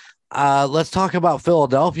at. Let's talk about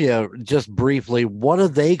Philadelphia just briefly. What are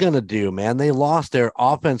they going to do, man? They lost their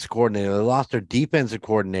offense coordinator. They lost their defensive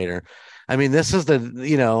coordinator. I mean, this is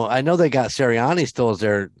I know they got Sirianni still as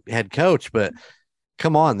their head coach, but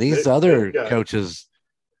come on, these other coaches.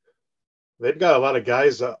 They've got a lot of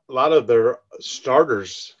guys. A lot of their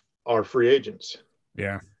starters are free agents.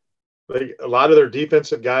 Yeah. A lot of their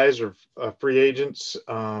defensive guys are free agents.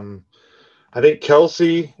 I think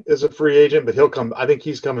Kelsey is a free agent, but I think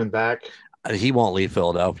he's coming back. He won't leave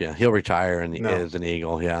Philadelphia. He'll retire No. as an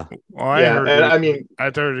Eagle. Yeah. Well, I Yeah, heard and I mean, I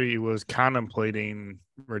thought he was contemplating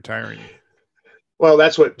retiring. well,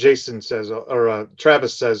 that's what Jason says, or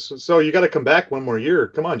Travis says. So you got to come back one more year.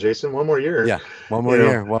 Come on, Jason, one more year. Yeah. One more You know,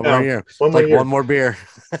 year. One more year. One more Like year. one more beer.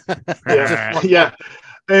 Yeah, yeah,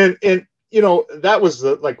 and that was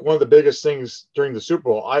one of the biggest things during the Super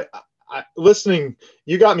Bowl. I listening,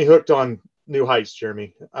 you got me hooked on New Heights,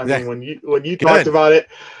 Jeremy. I mean, when you talked about it,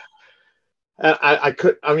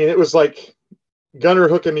 I mean, it was like Gunner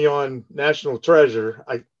hooking me on National Treasure.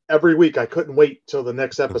 Every week I couldn't wait till the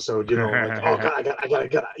next episode. Like, oh God, I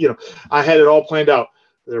got. I had it all planned out.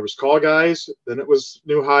 There was Call Guys, then it was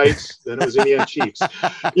New Heights, then it was Indiana Chiefs.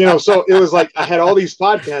 So it was like I had all these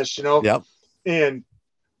podcasts. Yep.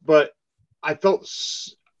 But I felt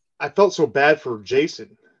so bad for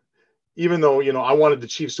Jason, even though I wanted the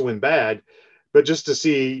Chiefs to win bad, but just to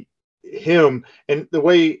see him and the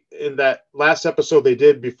way in that last episode they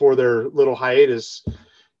did before their little hiatus,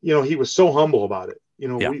 he was so humble about it.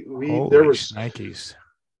 Yeah. There was Nikes.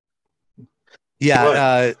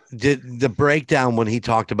 Yeah, did the breakdown when he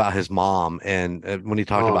talked about his mom and when he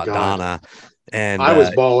talked about God. Donna, and I was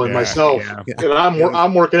bawling myself, and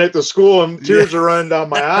I'm working at the school, and tears are running down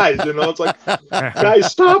my eyes. It's like,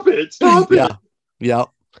 guys, stop it! Yep.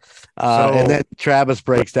 And then Travis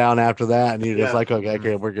breaks down after that, and you're just like,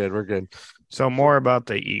 okay, we're good. So more about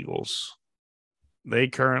the Eagles. They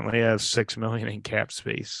currently have $6 million in cap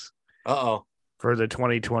space for the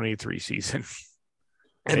 2023 season.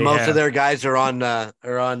 And most of their guys are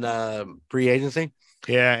on free agency.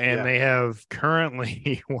 Yeah, and they have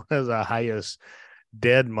currently one of the highest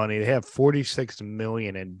dead money. They have $46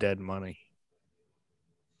 million in dead money.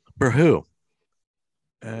 For who?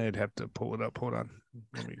 I'd have to pull it up. Hold on.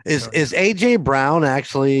 Is AJ Brown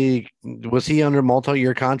actually, was he under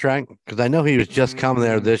multi-year contract? Because I know he was just coming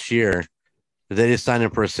there this year. Did they just sign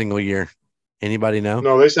him for a single year? Anybody know?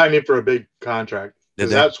 No, they signed him for a big contract. Did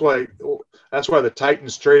Because they? that's why the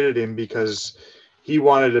Titans traded him, because he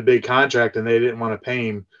wanted a big contract and they didn't want to pay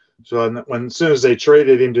him. So as soon as they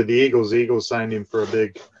traded him to the Eagles signed him for a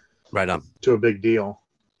big deal.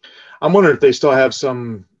 I'm wondering if they still have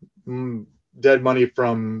some dead money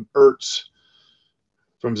from Ertz,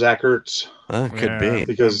 from Zach Ertz. Could be.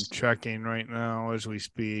 Because I'm checking right now as we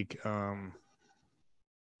speak.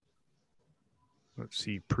 Let's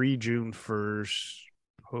see, pre-June 1st,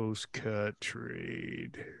 post-cut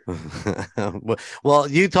trade. Well,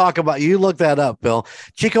 you look that up, Bill.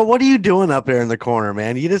 Chico, what are you doing up there in the corner,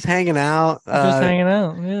 man? You just hanging out? Just hanging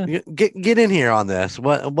out, yeah. Get in here on this.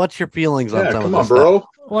 What's your feelings on some of this bro. stuff?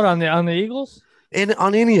 What, on the Eagles?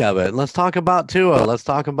 On any of it. Let's talk about Tua. Let's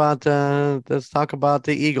talk about the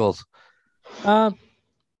Eagles.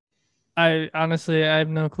 I honestly have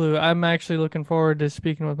no clue. I'm actually looking forward to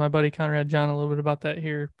speaking with my buddy Conrad John a little bit about that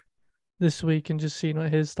here this week and just seeing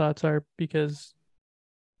what his thoughts are, because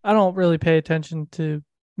I don't really pay attention to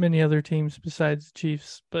many other teams besides the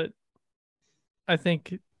Chiefs, but I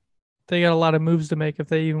think they got a lot of moves to make if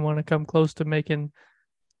they even want to come close to making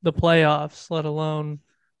the playoffs, let alone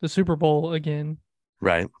the Super Bowl again.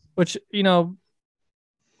 Right. Which, when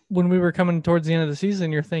we were coming towards the end of the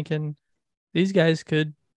season, you're thinking these guys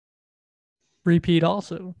could repeat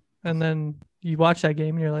also. And then you watch that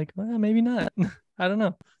game and you're like, well, maybe not. I don't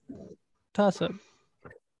know. Toss up.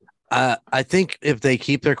 I think if they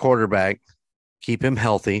keep their quarterback, keep him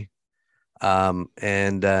healthy, and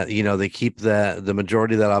they keep the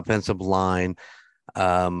majority of that offensive line,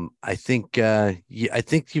 I think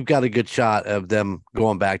you've got a good shot of them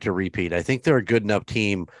going back to repeat. I think they're a good enough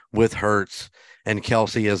team with Hurts and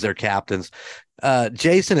Kelsey as their captains.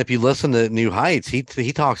 Jason, if you listen to New Heights, he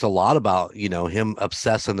talks a lot about him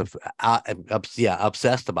obsessed about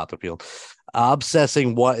the field,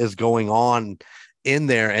 obsessing what is going on in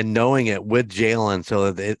there and knowing it with Jalen.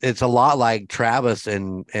 So it's a lot like Travis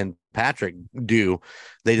and Patrick do.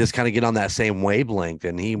 They just kind of get on that same wavelength.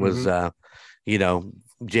 And he was,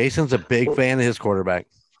 Jason's a big fan of his quarterback.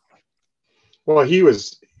 Well, he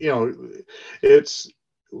was, it's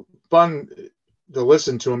fun to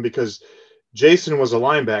listen to him because Jason was a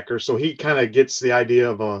linebacker, so he kind of gets the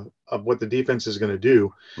idea of what the defense is going to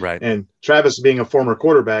do. Right. And Travis, being a former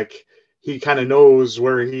quarterback, he kind of knows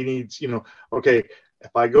where he needs, okay,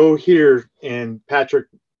 if I go here and Patrick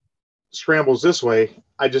scrambles this way,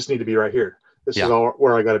 I just need to be right here. This is all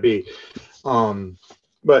where I got to be.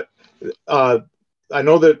 But I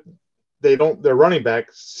know that their running back,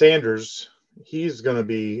 Sanders, he's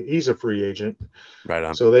a free agent. Right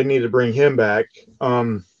on. So they need to bring him back.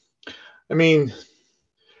 I mean,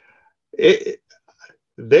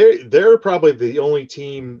 they're probably the only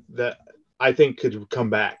team that I think could come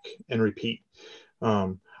back and repeat. I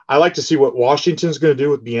like to see what Washington's going to do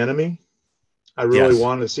with Bieniemy. I really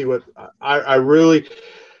want to see what I really.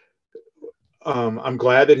 I'm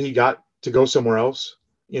glad that he got to go somewhere else.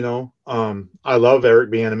 I love Eric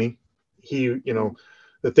Bieniemy. He,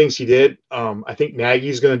 the things he did. I think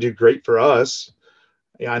Nagy's going to do great for us.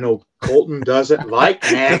 Yeah, I know Colton doesn't like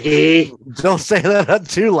Nagy. Don't say that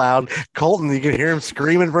too loud. Colton, you can hear him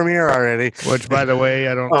screaming from here already. Which, by the way,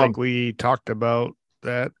 I don't think we talked about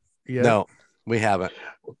that yet. No, we haven't.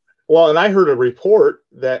 Well, and I heard a report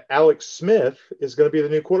that Alex Smith is going to be the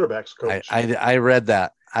new quarterback's coach. I read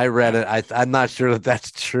that. I read it. I'm not sure that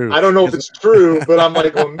that's true. I don't know if it's true, but I'm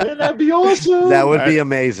like, well, man, that'd be awesome. That would be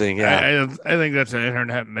amazing. Yeah. I think that's an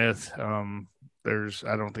internet myth. I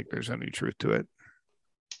don't think there's any truth to it.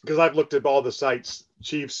 Because I've looked at all the sites,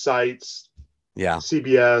 Chiefs sites,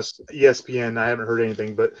 CBS, ESPN. I haven't heard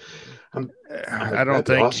anything, but I don't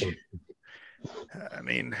think. Awesome. I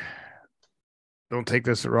mean, don't take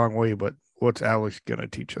this the wrong way, but what's Alex gonna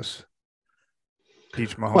teach us?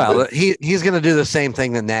 Teach Mahomes? Well, he's gonna do the same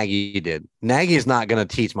thing that Nagy did. Nagy's not gonna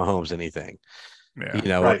teach Mahomes anything. Yeah. You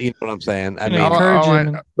know what I'm saying? I mean,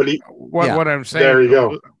 what I'm saying. There you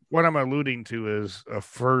go. What I'm alluding to is a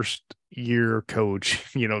first-year coach,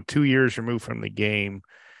 2 years removed from the game,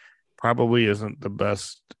 probably isn't the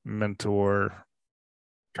best mentor,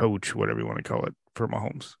 coach, whatever you want to call it, for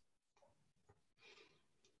Mahomes.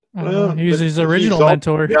 He's his original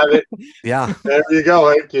mentor. Yeah. There you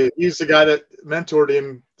go. He's the guy that mentored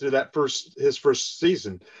him through his first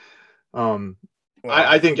season.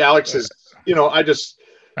 I think Alex is,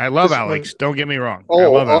 I love Alex. Don't get me wrong. I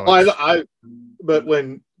love Alex. But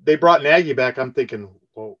when they brought Nagy back, I'm thinking,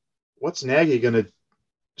 well, what's Nagy going to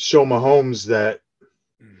show Mahomes that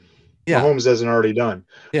Yeah. Mahomes hasn't already done.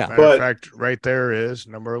 Yeah. Matter But- of fact, right there is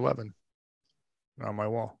number 11 on my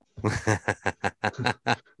wall.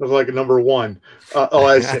 Of like a number 1.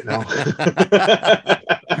 I see it now.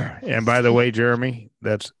 And by the way, Jeremy,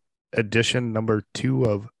 that's edition number 2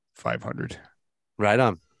 of 500. Right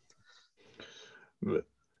on.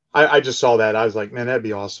 I just saw that. I was like, man, that'd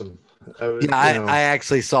be awesome. Yeah, I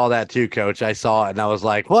actually saw that too, Coach. I saw it and I was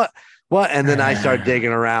like, what? And then I started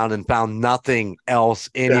digging around and found nothing else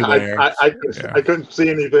anywhere. I couldn't see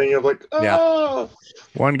anything. I'm like, oh.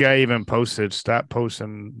 One guy even posted, stop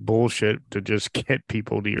posting bullshit to just get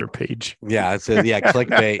people to your page. Yeah, it's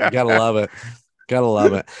clickbait. You gotta love it. Gotta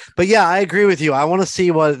love it. But yeah, I agree with you. I want to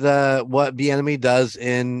see what Bieniemy does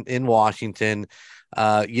in Washington.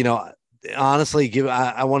 Honestly,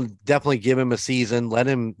 I want to definitely give him a season. Let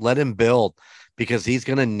him build, because he's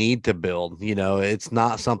going to need to build. It's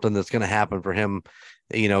not something that's going to happen for him,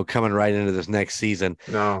 coming right into this next season.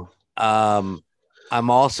 No. I'm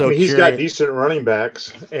also he's got decent running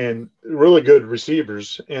backs and really good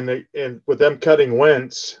receivers, and with them cutting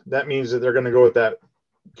Wentz, that means that they're going to go with that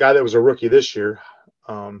guy that was a rookie this year,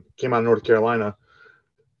 came out of North Carolina,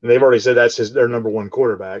 and they've already said that's their number 1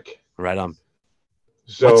 quarterback. Right on.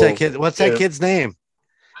 So What's that kid's name?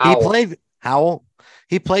 Howell.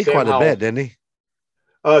 He played Sam quite a Howell. bit, didn't he?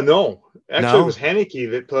 No, actually, No? it was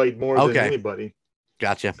Haneke that played more than anybody.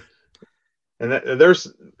 Gotcha. And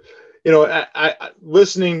there's, I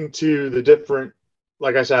listening to the different,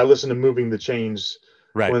 like I said, I listen to Moving the Chains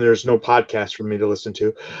Right. when there's no podcast for me to listen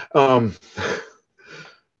to.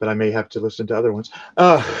 But I may have to listen to other ones.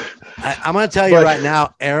 I'm going to tell you right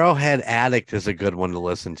now, Arrowhead Addict is a good one to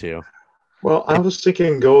listen to. Well, I was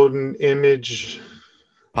thinking Golden Image.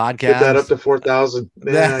 Podcast. Get that up to 4,000.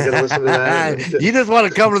 Man, I got to listen to that. You just want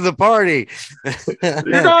to come to the party.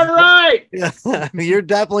 You're darn right. You're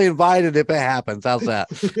definitely invited if it happens. How's that?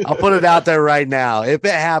 I'll put it out there right now. If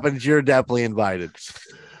it happens, you're definitely invited.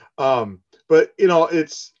 But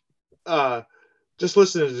it's just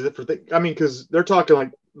listening to different things. I mean, because they're talking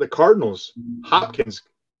like the Cardinals. Hopkins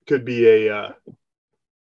could be a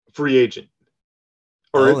free agent,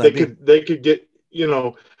 or they could get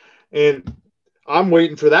and I'm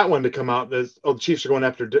waiting for that one to come out. The Chiefs are going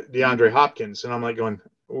after DeAndre Hopkins, and I'm like going,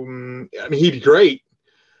 I mean, he'd be great,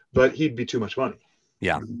 but he'd be too much money.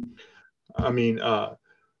 Yeah. I mean, some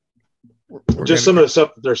of the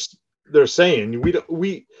stuff that they're saying,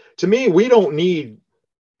 we don't need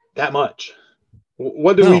that much.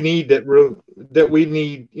 What do we need that we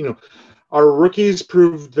need? Our rookies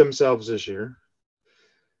proved themselves this year.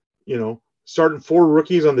 Starting 4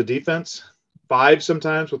 rookies on the defense, 5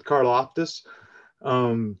 sometimes with Karlaftis.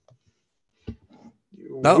 No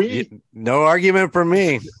argument for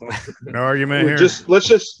me. No argument here. Let's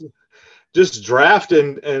just draft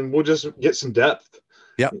and we'll just get some depth.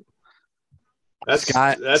 Yep. That's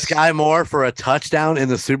Sky Moore for a touchdown in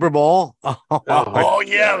the Super Bowl. Oh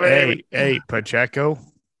yeah, baby. Hey, Pacheco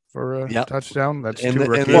for a touchdown. That's in 2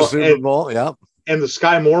 rookies. the Super Bowl. Yep. And the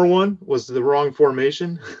Sky Moore one was the wrong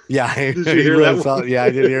formation. Yeah, did you hear that one? Yeah, I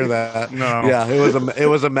did hear that. No. Yeah, it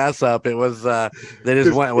was a mess up. It was they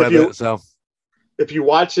just went with it. So if you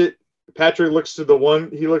watch it, Patrick looks to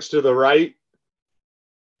he looks to the right,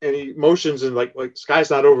 and he motions and like Sky's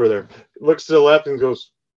not over there. Looks to the left and goes,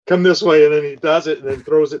 "Come this way," and then he does it and then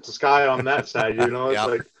throws it to Sky on that side. It's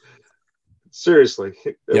like seriously,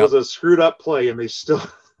 it was a screwed up play, and they still.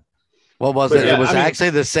 What was it? It was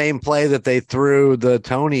actually the same play that they threw the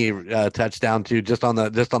Tony touchdown to, just on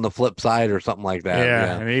the flip side or something like that.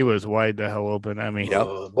 Yeah, and he was wide the hell open. I mean,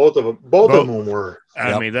 both of them were.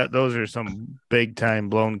 I mean, those are some big time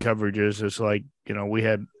blown coverages. It's like we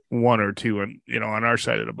had 1 or 2 on our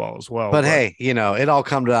side of the ball as well. But hey, it all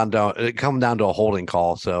come down to a holding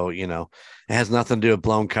call. So it has nothing to do with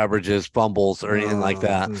blown coverages, fumbles, or anything like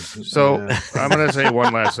that. So I'm gonna say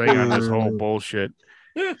one last thing on this whole bullshit.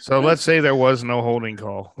 So let's say there was no holding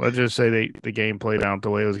call. Let's just say the game played out the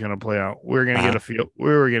way it was going to play out. We were going to get a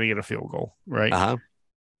field goal, right?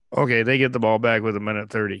 Okay, they get the ball back with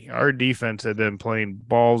 1:30. Our defense had been playing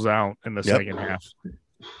balls out in the second half.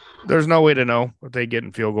 There's no way to know if they get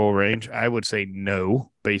in field goal range. I would say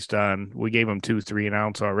no, based on we gave them 2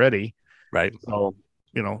 3-and-outs already. Right. So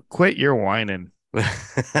quit your whining.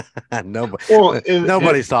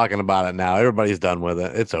 Nobody's talking about it now. Everybody's done with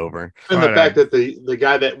it. It's over. And the fact that the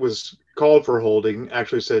guy that was called for holding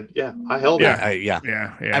actually said, "Yeah, I held it." Yeah.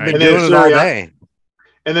 I've been doing it all day.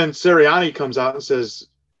 And then Sirianni comes out and says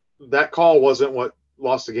that call wasn't what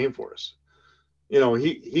lost the game for us.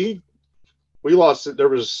 We lost it. There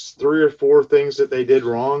was 3 or 4 things that they did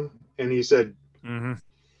wrong, and he said,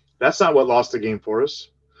 "That's not what lost the game for us.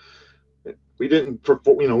 we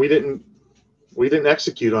didn't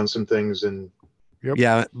execute on some things, and Yep.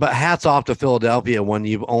 Yeah, but hats off to Philadelphia when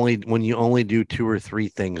you only do 2 or 3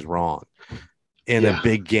 things wrong in a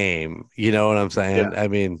big game. You know what I'm saying? Yeah. I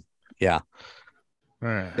mean, yeah.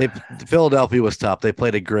 Uh, Philadelphia was tough. They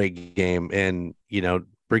played a great game, and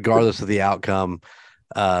regardless of the outcome,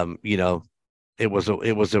 it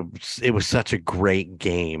was such a great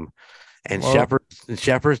game. And Well-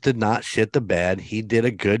 Shepard did not shit the bed. He did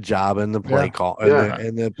a good job in the play call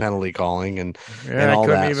and the penalty calling and yeah, all I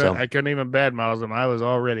couldn't that, even so. I couldn't even badmouth him. I was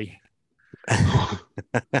all ready. And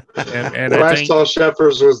when I I think saw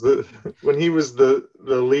Shepherds when he was the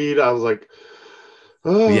lead, I was like,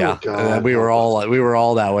 oh yeah. God. And then we were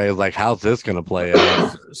all that way. Like, how's this going to play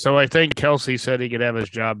out? so. I think Kelsey said he could have his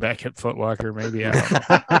job back at Foot Locker. Maybe I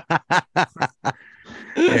don't know.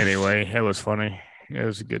 Anyway, it was funny. It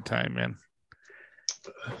was a good time, man.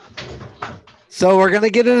 So we're going to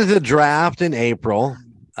get into the draft in April.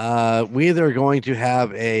 We either are going to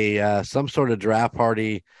have a some sort of draft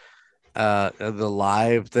party, the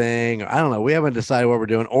live thing. I don't know. We haven't decided what we're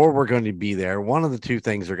doing, or we're going to be there. One of the two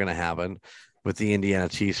things are going to happen with the Indiana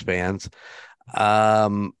Chiefs fans.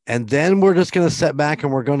 And then we're just going to sit back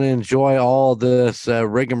and we're going to enjoy all this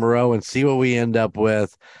rigmarole and see what we end up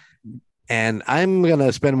with. And I'm going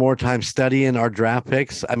to spend more time studying our draft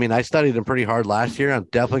picks. I mean, I studied them pretty hard last year. I'm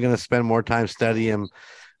definitely going to spend more time studying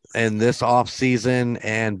in this off season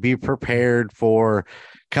and be prepared for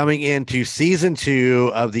coming into season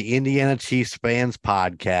 2 of the Indiana Chiefs Fans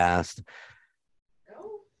Podcast.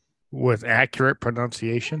 With accurate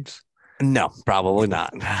pronunciations? No, probably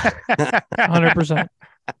not. 100%.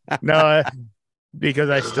 No, because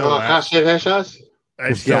I still laugh.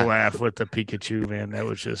 I still Yeah. laugh with the Pikachu, man. That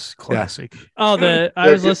was just classic. Oh, I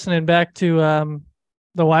was listening back to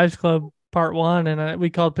the Wives Club Part 1, and we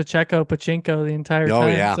called Pacheco Pachinko the entire time. Oh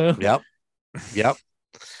yeah. So. Yep.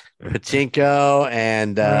 Pachinko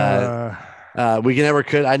and I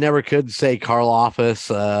never could say Karloffus.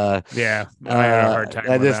 Yeah, I had a hard time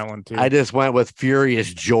with that one too. I just went with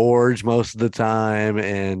Furious George most of the time,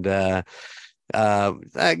 and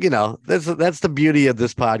that's the beauty of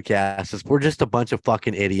this podcast is we're just a bunch of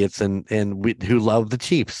fucking idiots and who love the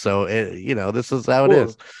Chiefs. So this is how it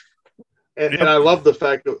is. And I love the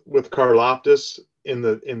fact that with Karlaftis in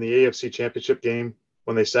the AFC Championship game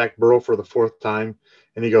when they sacked Burrow for the 4th time,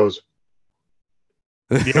 and he goes,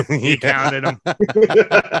 Yep, he counted them.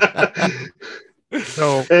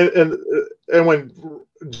 So and when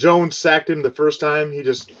Jones sacked him the first time, he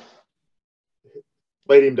just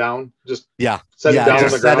laid him down. Just set him down on the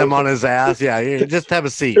set ground. him on his ass. Yeah, just have a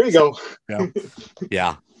seat. Here you go.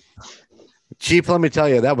 Yeah. Chief, let me tell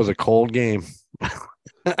you, that was a cold game.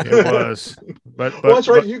 it was, but Well, that's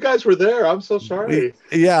right. You guys were there. I'm so sorry.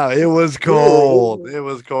 Yeah, it was cold. It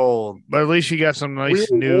was cold. But at least you got some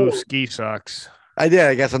nice new ski socks. I did.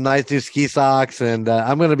 I got some nice new ski socks, and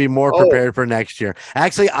I'm going to be more prepared for next year.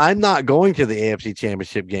 Actually, I'm not going to the AFC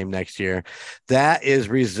Championship game next year. That is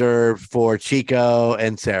reserved for Chico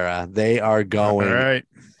and Sarah. They are going. All right.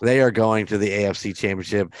 They are going to the AFC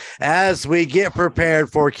Championship as we get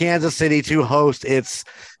prepared for Kansas City to host its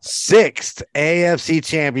 6th AFC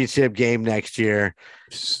Championship game next year.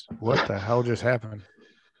 What the hell just happened?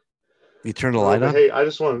 You turn the light on? Hey, I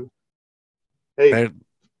just want to.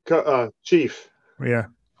 Hey, Chief. Yeah.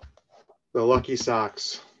 The Lucky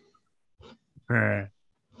Socks. All right.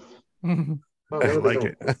 Oh, I like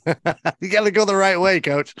it. You got to go the right way,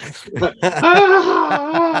 Coach.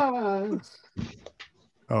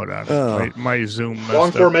 Hold on. Oh. My Zoom messed Wrong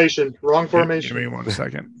up. formation. Wrong Give formation. me 1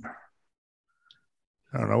 second.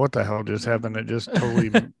 I don't know what the hell just happened. It just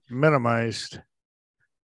totally minimized.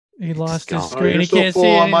 He lost his Oh, screen. You're He still can't full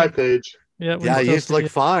see on it. my page. Yeah, Yeah, you used to look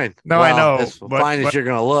fine. No, I know, As but- fine as but- you're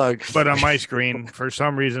going to look. But on my screen, for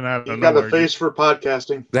some reason, I You don't got know. a face for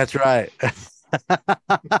podcasting. That's right.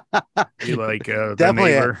 You like the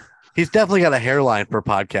Definitely. neighbor. He's definitely got a hairline for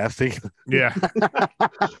podcasting. Yeah.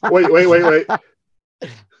 Wait.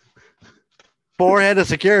 Forehead of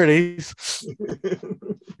securities.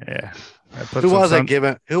 Yeah. I put Who some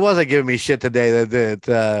wasn't giving me shit today?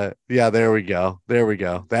 Yeah, there we go.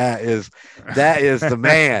 That is the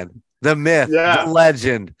man, the myth, Yeah. the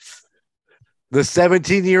legend, the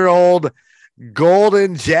 17-year-old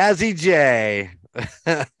golden Jazzy J.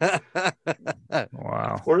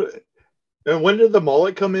 Wow. And when did the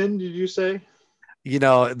mullet come in? Did you say?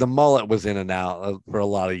 The mullet was in and out for a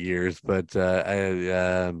lot of years, but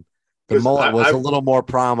the 'Cause mullet was I- a little more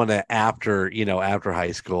prominent after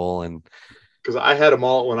high school. And Because I had a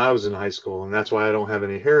mullet when I was in high school, and that's why I don't have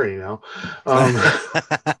any hair now.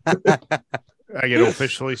 I can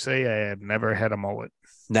officially say I have never had a mullet.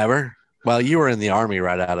 Never. Well, you were in the Army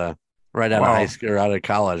right out of high Wow. school or out of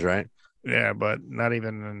college, right? Yeah, but not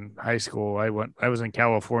even in high school. I was in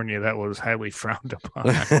California. That was highly frowned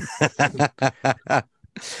upon.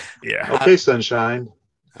 Yeah, Okay, sunshine.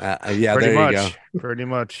 Yeah, pretty there you go. much. Pretty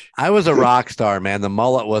much. I was a rock star, man. The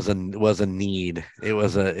mullet was a need. It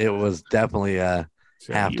was definitely a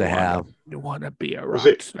So have to have. You want to be a Was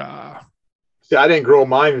rock it- star. See, I didn't grow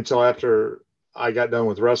mine until after I got done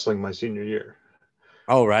with wrestling my senior year.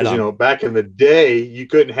 Oh, right Because, on. you know, back in the day, you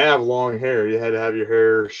couldn't have long hair. You had to have your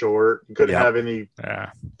hair short. You couldn't Yep. have any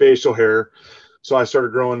Yeah. facial hair. So I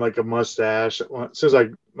started growing like a mustache. As soon as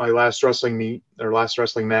my last wrestling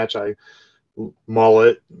match, I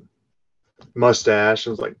mullet, mustache. I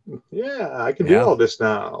was like, yeah, I can do Yeah. all this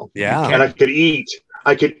now. Yeah. And I could eat.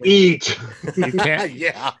 You can't.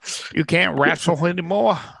 Yeah. You can't wrestle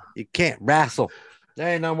anymore. You can't wrestle. There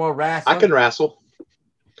ain't no more wrestling. I can wrestle.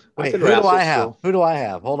 Wait, can who do wrestle I have? still. Who do I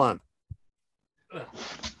have? Hold on. Oh,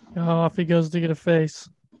 off he goes to get a face.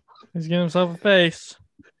 He's getting himself a face.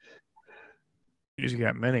 He's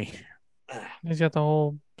got many. He's got the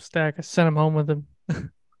whole stack. I sent him home with him.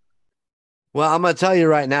 Well, I'm gonna tell you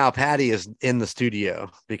right now, Patty is in the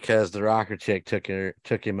studio because the rocker chick took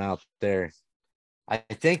him out there. I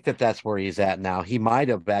think that's where he's at now. He might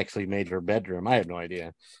have actually made her bedroom. I have no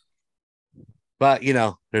idea. But you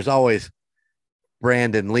know, there's always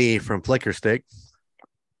Brandon Lee from Flicker Stick.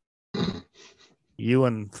 You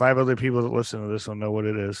and 5 other people that listen to this will know what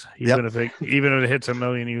it is, even if it hits 1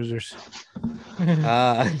 million users.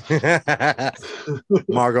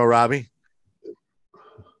 Margot Robbie.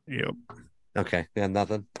 Yep. Okay. Yeah,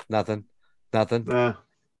 nothing. Nothing. Nothing.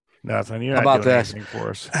 You're How not about doing this? anything for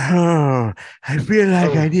us. Oh, I feel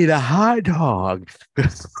like I need a hot dog.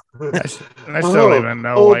 I still even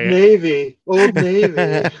know Old why. Navy. Old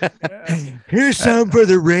Navy. Here's some for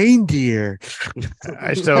the reindeer.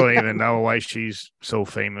 I still don't even know why she's so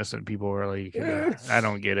famous and people are like, I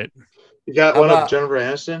don't get it. You got How one about- of Jennifer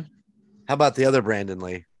Aniston? How about the other Brandon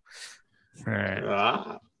Lee? All right.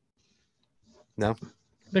 Ah,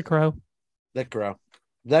 The Crow. The Crow.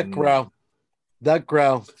 The Crow. The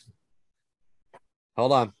Crow.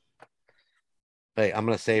 Hold on. Wait, I'm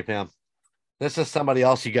going to save him. This is somebody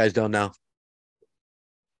else you guys don't know.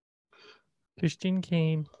 Christine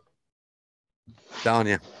Kane. Telling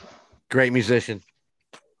you. Great musician.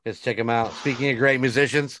 Let's check him out. Speaking of great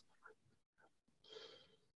musicians,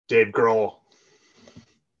 Dave Grohl.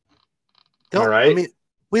 don't, All right. I mean,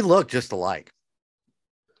 we look just alike.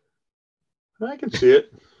 I can see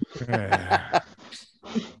it.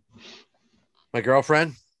 My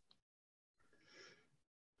girlfriend,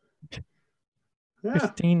 Yeah.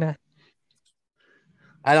 Christina.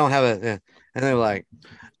 I don't have a, and they're like,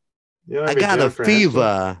 You know, I got a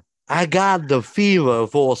fever. I got the fever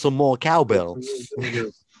for some more cowbell. Yeah.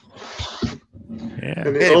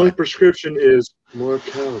 And the Anyway. only prescription is more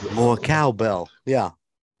cowbell. More cowbell. Yeah.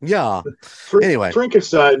 Yeah. Anyway.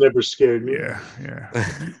 Frankenstein never scared me.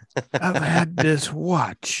 Yeah. I've had this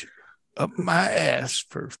watch up my ass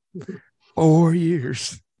for 4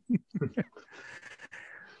 years.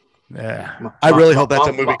 Yeah, I really hope that's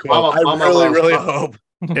a movie quote. I really hope.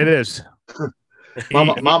 it is.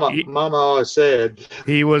 Mama always said.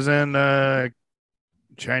 He was in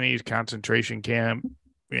Chinese concentration camp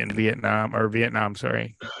in Vietnam,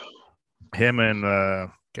 sorry. Him and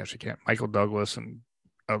Michael Douglas and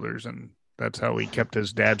others, and that's how he kept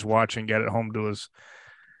his dad's watch and got it home to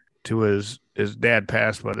his dad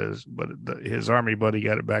passed, but his army buddy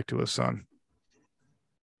got it back to his son.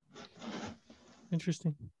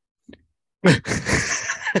 Interesting.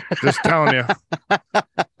 Just telling you.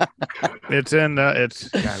 It's in God,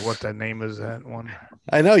 what the name is that one?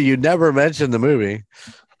 I know you never mentioned the movie.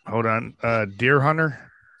 Hold on. Deer Hunter,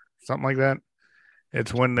 something like that.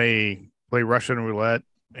 It's when they play Russian roulette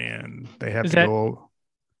and they have Is to that- go.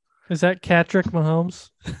 Is that Catrick Mahomes?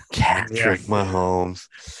 Patrick Mahomes.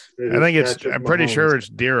 I'm pretty sure it's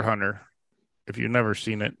Deer Hunter. If you've never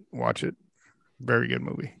seen it, watch it. Very good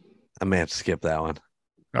movie. I may have to skip that one.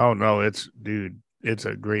 Oh no, it's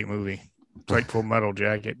a great movie. It's like Full Metal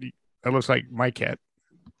Jacket. That looks like my cat.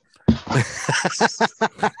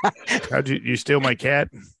 How'd you steal my cat?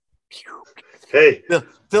 Hey,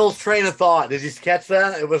 Phil's train of thought. Did you catch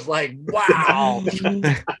that? It was like, wow.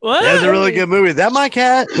 What? That's a really good movie. Is that my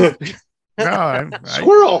cat? No,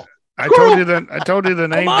 squirrel. I told you the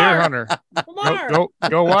name Lamar. Deer Hunter.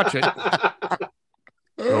 Go watch it.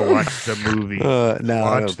 Go watch the movie. No,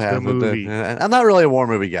 I Watch don't pass the it. movie. I'm not really a war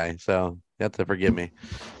movie guy, so you have to forgive me.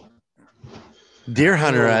 Deer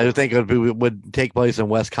Hunter, I would think would take place in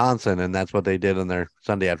Wisconsin, and that's what they did on their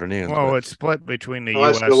Sunday afternoons. Well, but- it's split between the Oh,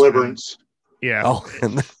 that's U.S. Deliverance. Yeah. Oh,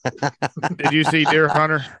 Did you see Deer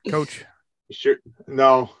Hunter, Coach? You sure?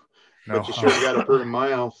 No, No. but you sure got a bird in my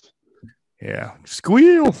mouth. Yeah.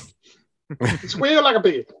 Squeal. Squeal like a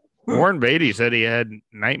pig. Warren Beatty said he had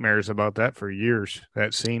nightmares about that for years.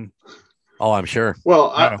 That scene. oh, I'm sure.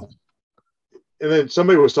 Well, Oh. and then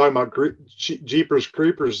somebody was talking about Jeepers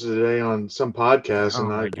Creepers today on some podcast, Oh and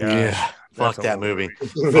my I gosh. Yeah. Fuck That's a that horror movie.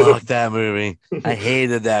 Fuck that movie. I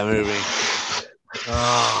hated that movie.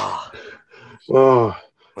 Oh, oh,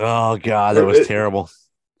 oh God, that was terrible.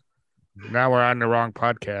 Now we're on the wrong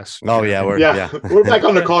podcast. Oh yeah, we're back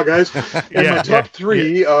on the call, guys. And my top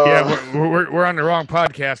three. We're on the wrong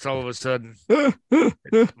podcast all of a sudden.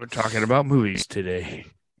 We're talking about movies today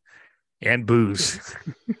and booze.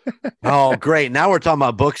 Oh great. Now we're talking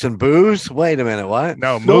about books and booze. Wait a minute, what?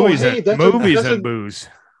 No, No, movies, hey, and, that's movies that's and booze.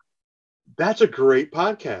 That's a great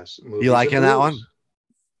podcast. Movies You liking and that Blues.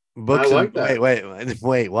 one? Books I like and that.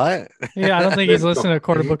 wait, what? Yeah, I don't think he's listening to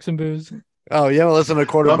Quarter Books and Booze. Oh, you haven't listened to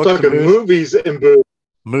Quarter I'm Books and talking Booze? movies and booze.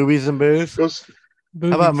 Movies and booze? Goes- How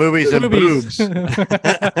about movies and boobs?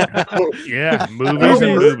 Yeah, movies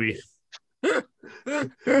and Boobies.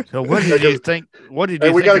 boobies. So what did you think? What did Hey,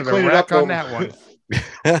 you we think gotta of the clean it rack up, on though. that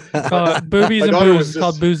one? Boobies My and daughter Booze was is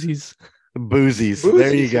called just- Boozies. Boozies.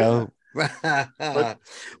 There you go.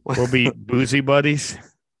 We'll be boozy buddies.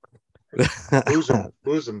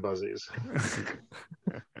 Boozing buzzies.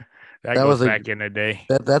 That That goes was a- back in the day.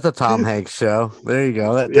 That's a Tom Hanks show. There you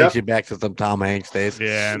go. That Yep. takes you back to some Tom Hanks days.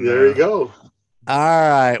 Yeah. and, There you go. All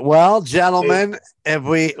right. Well, gentlemen,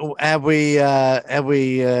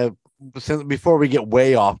 since before we get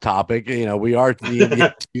way off topic, we are We're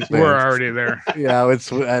already there. yeah,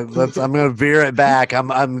 I'm going to veer it back.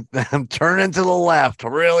 I'm turning to the left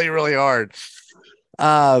really, really hard.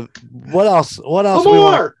 What else we want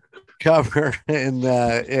More. to cover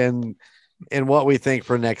in what we think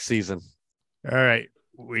for next season? All right.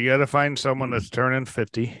 We got to find someone that's turning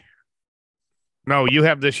 50. No, you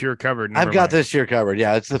have this year covered. Never I've got mind. this year covered.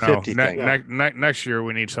 Yeah, it's the 50 thing. Next year,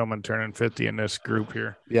 we need someone turning 50 in this group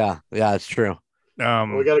here. Yeah, it's true. We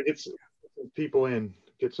got to get some people in.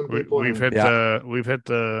 Get some people We've in. hit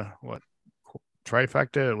the what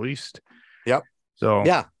trifecta at least. Yep. So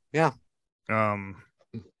Yeah. I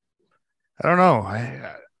don't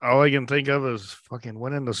know. All I can think of is fucking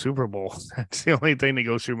winning the Super Bowl. That's the only thing that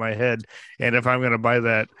goes through my head. And if I'm going to buy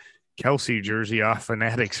that Kelsey jersey off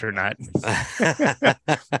Fanatics or not,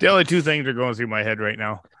 the only two things are going through my head right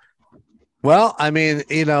now. Well, I mean,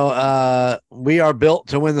 we are built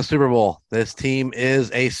to win the Super Bowl. This team is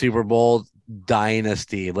a Super Bowl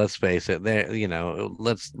dynasty. Let's face it.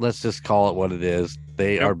 Let's just call it what it is.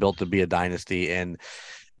 They are built to be a dynasty, and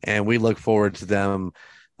we look forward to them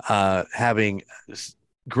having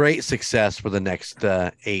great success for the next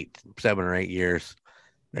 7 or 8 years.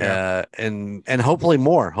 Yeah. And hopefully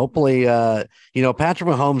more. Hopefully, Patrick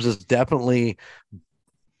Mahomes is definitely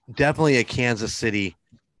a Kansas City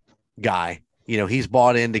guy. He's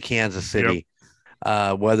bought into Kansas City,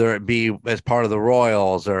 whether it be as part of the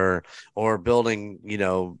Royals or building,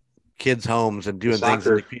 kids' homes and doing things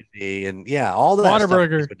in the community, and all that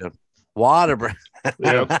Whataburger. Whataburger.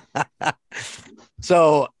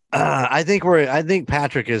 So I think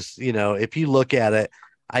Patrick is, if you look at it,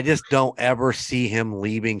 I just don't ever see him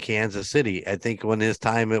leaving Kansas City. I think when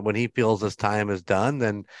he feels his time is done,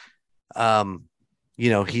 then,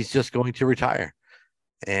 he's just going to retire.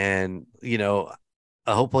 And,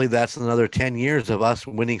 hopefully that's another 10 years of us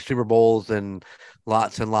winning Super Bowls and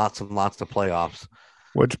lots and lots and lots of playoffs.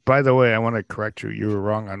 Which, by the way, I want to correct you. You were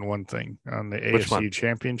wrong on one thing on the Which AFC one?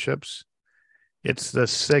 Championships. It's the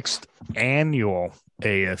 6th annual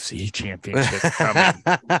AFC Championship coming.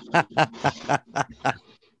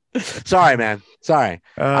 Sorry, man. Sorry.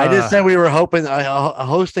 I just said we were hoping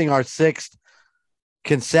hosting our 6th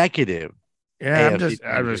consecutive. Yeah, I'm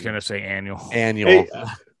AFC just gonna say annual. Annual.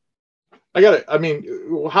 Hey,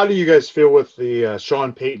 how do you guys feel with the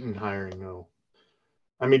Sean Payton hiring though?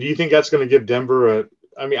 I mean, do you think that's going to give Denver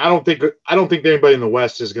I don't think anybody in the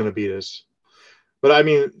West is going to beat us. But I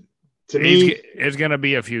mean, to me, it's going to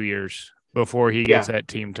be a few years before he gets that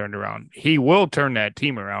team turned around. He will turn that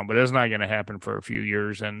team around, but it's not going to happen for a few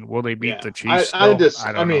years. And will they beat the Chiefs? I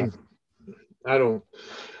don't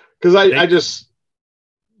because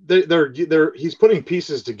he's putting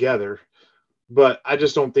pieces together, but I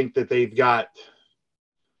just don't think that they've got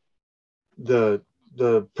the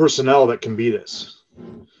personnel that can beat us.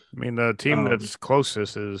 I mean, the team that's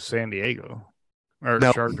closest is San Diego. Or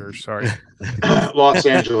No. Chargers, sorry. Los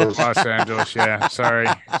Angeles. Los Angeles, yeah. Sorry.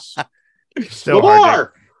 Still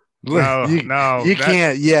Lamar! No, you, no, you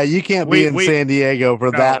can't. Yeah, you can't be in San Diego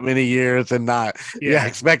for no. that many years and not. Yeah.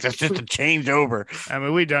 Expect us just to change over. I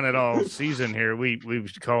mean, we've done it all season here. We've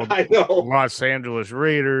called I know. Los Angeles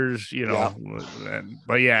Raiders, you know. Yeah.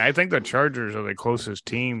 But yeah, I think the Chargers are the closest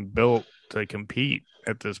team built to compete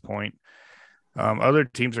at this point. Other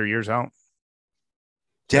teams are years out.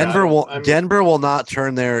 Denver will not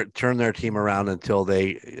turn their team around until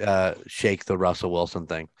they shake the Russell Wilson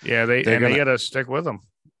thing. Yeah, they got to stick with them.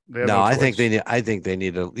 No, I think they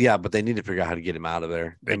need to. Yeah, but they need to figure out how to get him out of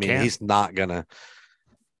there. He's not gonna.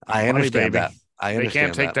 I understand that. I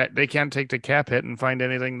understand They can't take the cap hit and find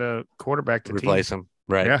anything to quarterback the replace team. him.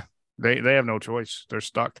 Right? Yeah, they have no choice. They're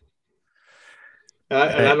stuck.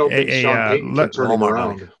 And I don't think Sean Payton can turn him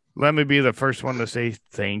around. Let me be the first one to say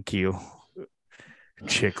thank you,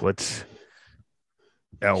 Chicklets,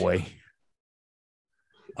 Elway.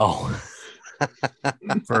 Oh.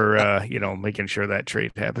 For making sure that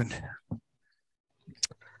trade happened.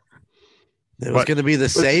 It was going to be the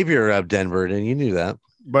savior of Denver, and you knew that.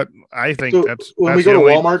 But I think that's when we go to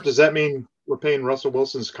Walmart. Does that mean we're paying Russell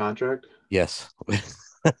Wilson's contract? Yes.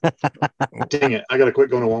 Dang it! I got to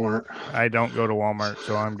quit going to Walmart. I don't go to Walmart,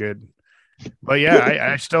 so I'm good. But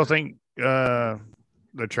yeah, I still think the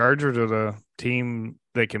Chargers are the team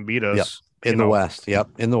that can beat us in the West. Yep,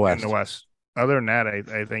 in the West. Other than that,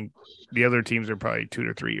 I think the other teams are probably 2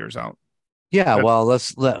 to 3 years out. Yeah, well,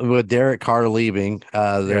 with Derek Carr leaving,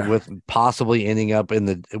 with possibly ending up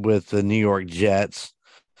with the New York Jets,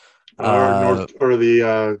 or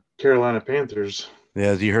the Carolina Panthers.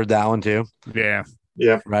 Yeah, you heard that one too. Yeah,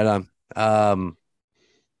 right on. I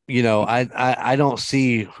don't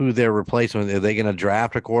see who their replacement. Are they going to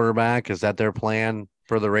draft a quarterback? Is that their plan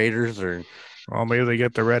for the Raiders? Or well, maybe they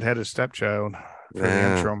get the redheaded stepchild for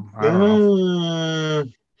the interim. I don't know.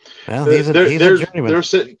 Well, he's a journeyman. They're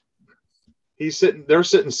sitting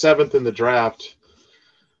 7th in the draft.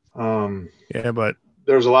 But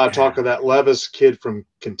there's a lot of talk of that Levis kid from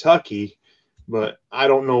Kentucky, but I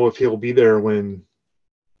don't know if he'll be there when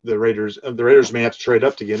the Raiders may have to trade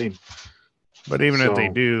up to get him. But even if they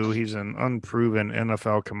do, he's an unproven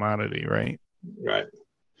NFL commodity, right? Right.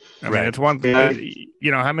 I mean, it's one thing.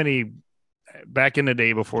 How many back in the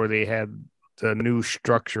day before they had the new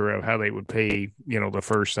structure of how they would pay, the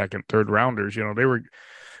first, second, third rounders, they were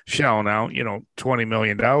shelling out, $20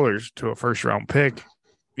 million to a first round pick,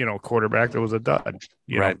 quarterback that was a dud.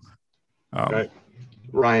 Right. Right.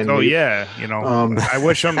 Ryan. So I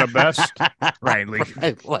wish them the best. Ryan Lee.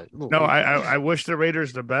 No, I wish the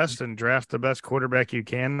Raiders the best and draft the best quarterback you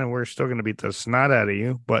can, and we're still going to beat the snot out of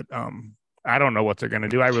you. But I don't know what they're going to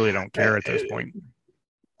do. I really don't care at this point.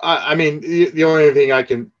 I mean, the only thing I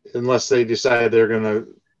can, unless they decide they're going to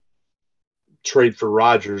trade for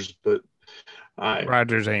Rodgers, but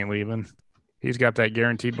Rodgers ain't leaving. He's got that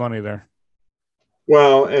guaranteed money there.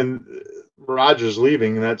 Well, and Rodgers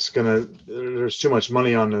leaving, there's too much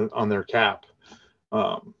money on their cap.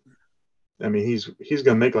 I mean, he's going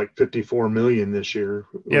to make like $54 million this year.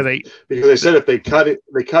 Yeah, because they said if they cut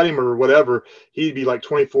him or whatever, he'd be like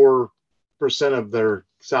 24% of their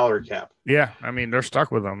salary cap. Yeah, I mean they're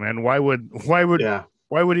stuck with him, and why would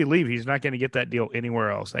he leave? He's not going to get that deal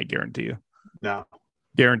anywhere else. I guarantee you. No,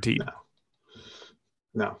 guaranteed.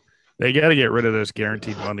 No. They got to get rid of this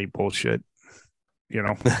guaranteed money bullshit.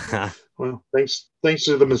 Well, thanks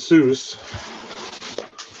to the masseuse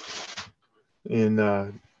and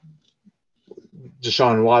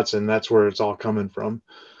Deshaun Watson, that's where it's all coming from.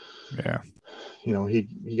 Yeah, he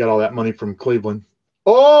got all that money from Cleveland.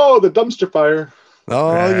 Oh, the dumpster fire.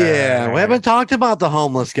 Oh yeah, we haven't talked about the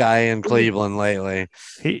homeless guy in Cleveland lately.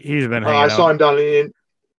 He's been. I saw him down in.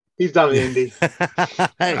 He's down in Indy. He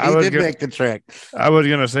did make the trick. I was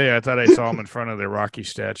gonna say I thought I saw him in front of the Rocky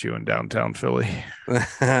statue in downtown Philly.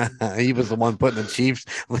 He was the one putting the Chiefs.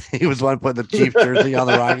 He was the one putting the Chiefs jersey on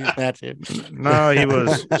the Rocky statue. No, he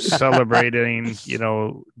was celebrating.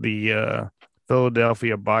 The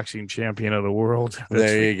Philadelphia boxing champion of the world.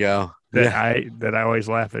 There you go. That I always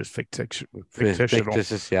laugh as fictitious.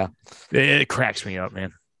 Yeah. It cracks me up,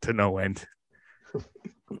 man, to no end.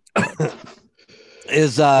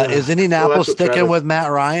 Is Indianapolis sticking with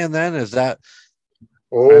Matt Ryan then? Is that?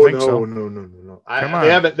 Oh no.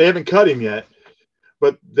 They haven't cut him yet,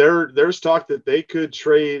 but there's talk that they could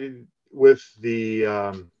trade with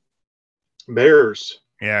the Bears.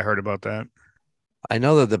 Yeah, I heard about that. I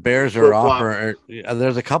know that the Bears are offering.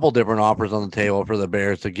 There's a couple different offers on the table for the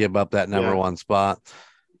Bears to give up that number one spot.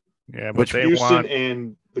 Yeah, but which Houston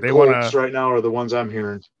and the Colts right now are the ones I'm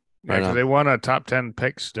hearing. Yeah, because they want a top 10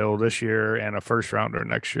 pick still this year and a first rounder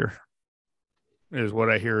next year. Is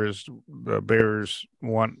what I hear is the Bears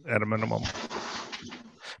want at a minimum.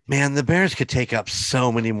 Man, the Bears could take up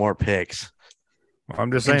so many more picks.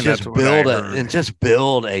 I'm just And saying just that's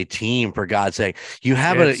build a team, for God's sake. You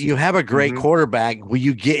have a great quarterback. Will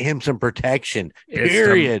you get him some protection?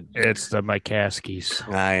 Period. It's the McCaskies.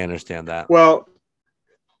 I understand that. Well,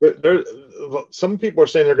 some people are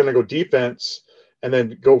saying they're going to go defense and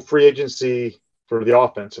then go free agency for the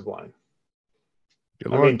offensive line.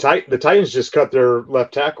 I mean, the Titans just cut their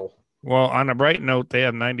left tackle. Well, on a bright note, they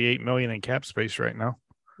have $98 million in cap space right now,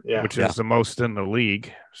 which is the most in the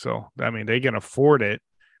league. So, I mean, they can afford it,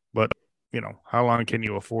 but how long can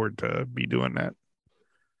you afford to be doing that?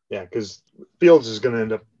 Yeah, because Fields is going to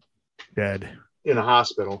end up dead in a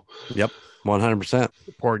hospital. Yep, 100%.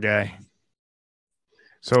 Poor guy.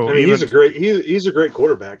 So I mean, he's a great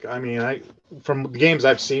quarterback. I mean, from the games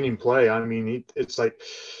I've seen him play, I mean, it's like,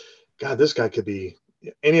 God, this guy could be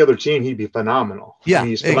any other team. He'd be phenomenal. Yeah, I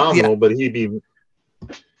mean, he's phenomenal, but he'd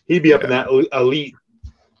be up in that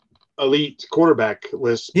elite quarterback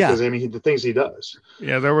list because I mean the things he does.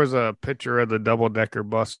 Yeah, there was a picture of the double-decker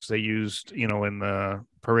bus they used, in the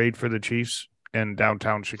parade for the Chiefs in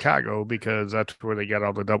downtown Chicago, because that's where they get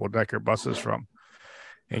all the double-decker buses from.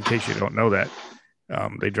 In case you don't know that.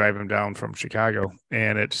 They drive him down from Chicago,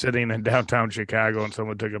 and it's sitting in downtown Chicago, and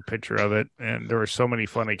someone took a picture of it, and there were so many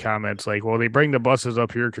funny comments like, well, they bring the buses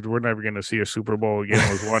up here because we're never going to see a Super Bowl again,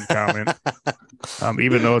 was one comment.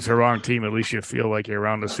 Even though it's the wrong team, at least you feel like you're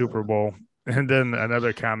around the Super Bowl. And then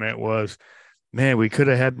another comment was, man, we could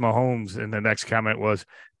have had Mahomes, and the next comment was,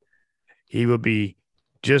 he would be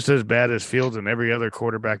just as bad as Fields and every other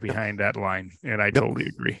quarterback behind that line, and I totally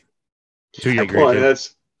agree.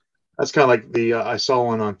 That's kind of like the I saw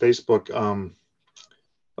one on Facebook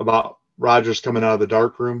about Rodgers coming out of the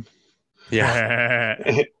dark room.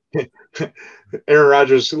 Yeah. Aaron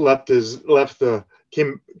Rodgers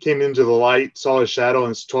came into the light, saw his shadow,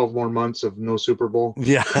 and it's 12 more months of no Super Bowl.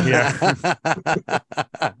 Yeah.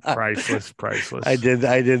 Priceless. I did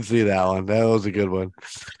see that one. That was a good one.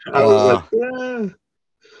 I was like,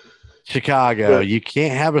 Chicago, you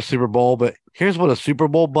can't have a Super Bowl, but here's what a Super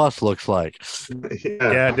Bowl bus looks like.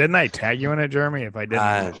 Yeah, didn't I tag you in it, Jeremy? If I didn't,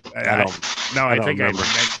 I think I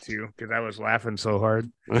meant to, because I was laughing so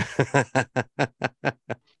hard.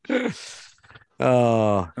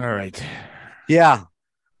 Oh, all right. Yeah,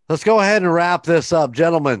 let's go ahead and wrap this up,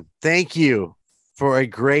 gentlemen. Thank you for a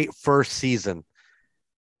great first season.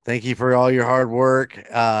 Thank you for all your hard work.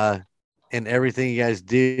 And everything you guys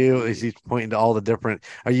do. Is he's pointing to all the different.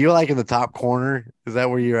 Are you like in the top corner? Is that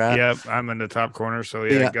where you're at? Yep, I'm in the top corner. So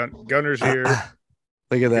Gunner's here.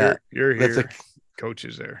 Look at that. You're here. Coach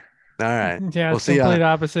is there. All right. Yeah, we'll it's complete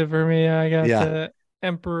opposite for me. I got the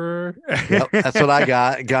Emperor. Yep, that's what I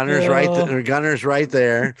got. Gunner's Gunner's right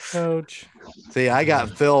there. Coach. See, I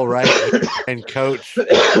got Phil right and Coach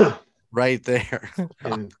right there.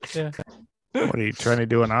 Yeah. What are you trying to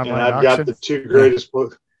do? An online I've auction? got the two greatest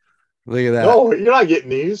books. Look at that. No, you're not getting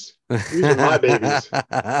these. These are my babies.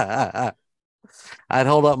 I'd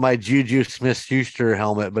hold up my Juju Smith-Schuster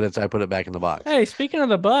helmet, but I put it back in the box. Hey, speaking of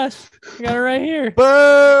the bus, I got it right here. Boo!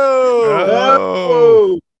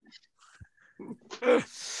 Oh!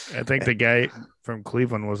 I think the guy from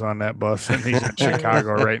Cleveland was on that bus, and he's in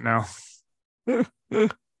Chicago right now.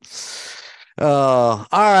 Oh,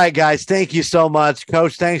 all right, guys. Thank you so much,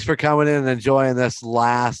 Coach. Thanks for coming in and enjoying this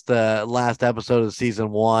last episode of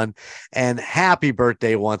season 1. And happy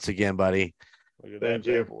birthday once again, buddy. Look at that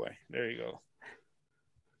bad boy. There you go.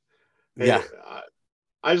 Hey, yeah.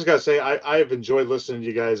 I just gotta say, I've enjoyed listening to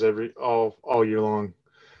you guys all year long.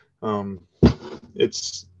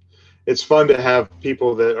 It's fun to have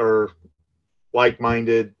people that are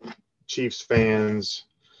like-minded Chiefs fans.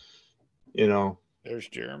 There's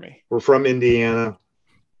Jeremy. We're from Indiana.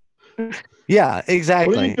 Yeah,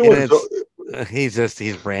 exactly.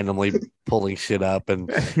 He's randomly pulling shit up and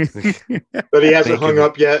but he hasn't hung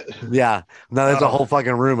up yet. Yeah. No, there's a whole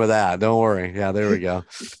fucking room of that. Don't worry. Yeah, there we go.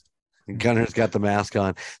 Gunner's got the mask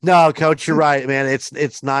on. No, Coach, you're right, man.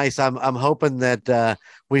 It's nice. I'm hoping that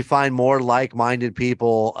we find more like-minded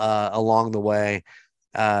people along the way.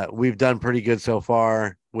 We've done pretty good so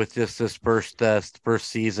far with just this first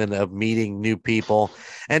season of meeting new people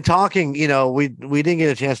and talking. We didn't get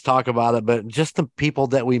a chance to talk about it, but just the people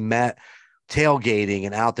that we met tailgating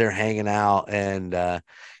and out there hanging out and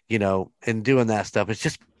and doing that stuff. It's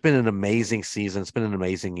just been an amazing season. It's been an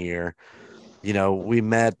amazing year. We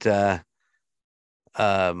met I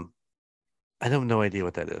have no idea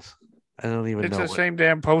what that is. I don't even know. It's the same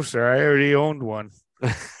damn poster. I already owned one.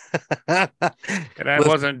 And I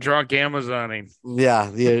wasn't drunk Amazoning.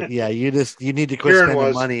 Yeah. You need to quit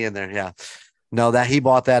spending money in there. Yeah. No, that he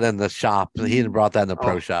bought that in the shop. He brought that in the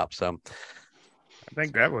pro shop. So I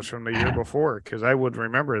think that was from the year before because I would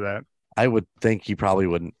remember that. I would think you probably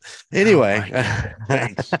wouldn't. Anyway,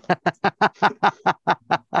 Thanks.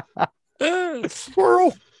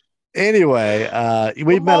 squirrel. Anyway,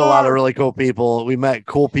 we've met a lot of really cool people. We met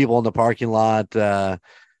cool people in the parking lot.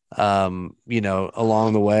 Along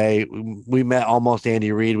the way, we met almost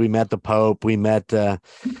Andy Reid. We met the Pope. We met.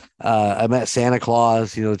 I met Santa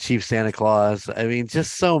Claus. The Chief Santa Claus. I mean,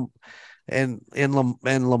 just so. And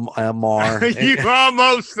Lamar. You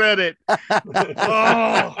almost said it.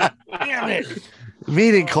 Oh, damn it.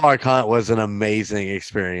 Meeting Clark Hunt was an amazing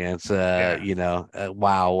experience. Wow,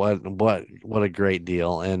 what a great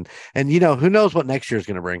deal. And who knows what next year is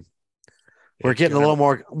going to bring. We're getting a little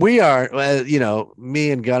more. We are,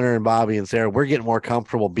 me and Gunnar and Bobby and Sarah, we're getting more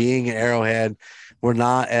comfortable being at Arrowhead. We're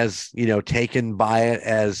not as, taken by it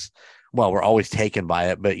as, well, we're always taken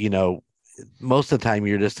by it, but, most of the time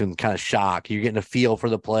you're just in kind of shock. You're getting a feel for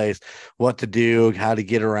the place, what to do, how to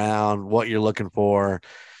get around, what you're looking for,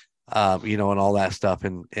 and all that stuff.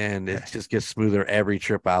 And it just gets smoother every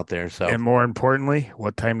trip out there. So, and more importantly,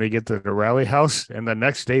 what time to get to the rally house, and the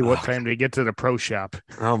next day, what time to get to the pro shop.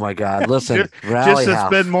 Oh my God. Listen, just to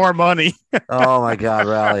spend more money. Oh my God.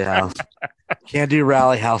 Rally house. Can't do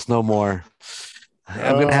rally house no more.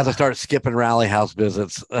 I'm going to have to start skipping rally house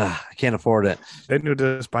visits. I can't afford it. Then you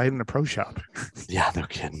just buy it in the pro shop. Yeah, no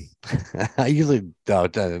kidding. I usually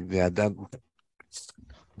don't.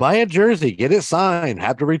 Buy a jersey, get it signed,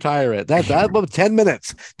 have to retire it. That's about 10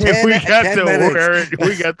 minutes. We got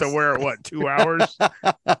to wear it, what, 2 hours?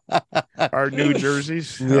 Our new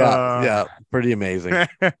jerseys. Yeah, pretty amazing.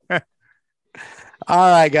 All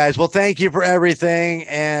right, guys. Well, thank you for everything.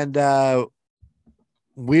 And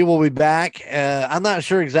we will be back. I'm not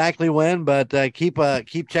sure exactly when, but keep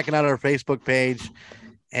checking out our Facebook page,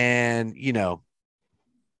 and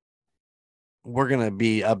we're gonna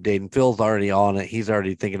be updating. Phil's already on it. He's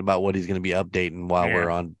already thinking about what he's gonna be updating while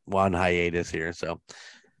we're on hiatus here. So,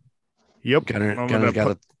 yep, Gunner's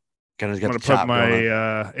got put my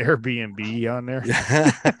Airbnb on there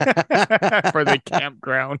for the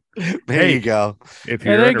campground. There you go. If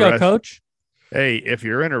you're there you go, Coach. Hey, if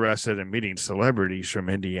you're interested in meeting celebrities from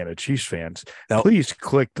Indiana Chiefs fans, please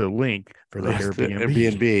click the link for the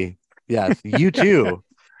Airbnb. Yes, you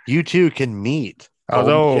too can meet.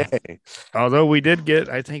 Although we did get,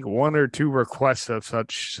 I think, 1 or 2 requests of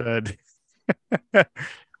such said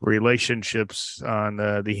relationships on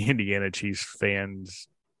the Indiana Chiefs fans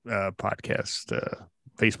podcast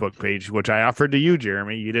Facebook page, which I offered to you,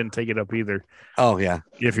 Jeremy. You didn't take it up either. Oh, yeah.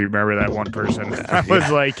 If you remember that one person. I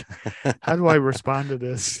was like, how do I respond to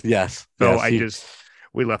this? Yes. So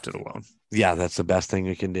we left it alone. Yeah, that's the best thing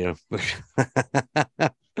we can do.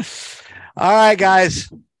 All right, guys.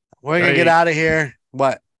 We're going to get out of here.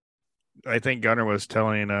 What? I think Gunnar was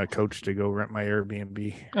telling Coach to go rent my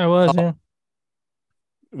Airbnb. I was, yeah.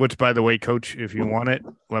 Which, by the way, Coach, if you want it,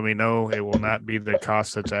 let me know. It will not be the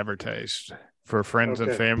cost that's advertised. For friends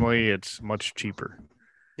and family, it's much cheaper.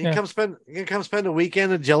 You can come spend a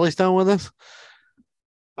weekend at Jellystone with us?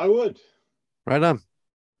 I would. Right on.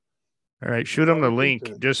 All right, shoot him the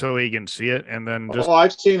link just so he can see it, and then just. Oh,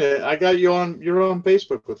 I've seen it. I got you on. You're on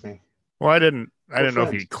Facebook with me. Well, I didn't know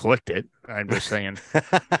if you clicked it. I'm just saying.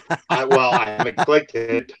 I haven't clicked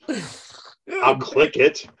it. I'll click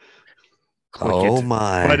it.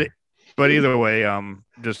 My! But either way,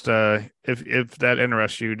 just if that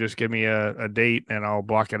interests you, just give me a date and I'll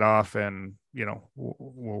block it off, and we'll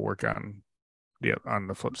work on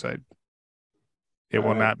the flip side. It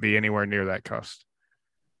will not be anywhere near that cost.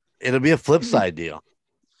 It'll be a flip side deal.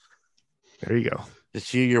 There you go.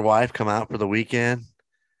 Just you, your wife come out for the weekend.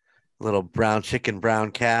 Little brown chicken,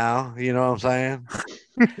 brown cow. You know what I'm saying?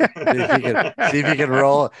 see if you can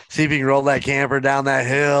roll that camper down that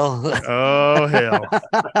hill. Oh hell!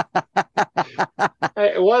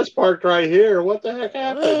 Hey, it was parked right here. What the heck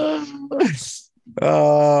happened?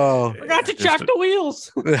 Oh, forgot to check the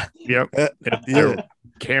wheels. Yep. If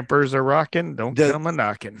campers are rocking, don't come a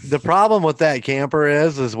knocking. The problem with that camper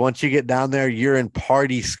is once you get down there, you're in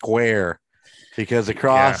party square. Because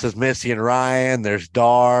across is Missy and Ryan, there's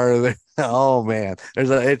Dar. Oh man,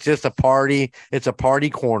 it's just a party. It's a party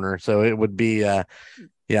corner. So it would be,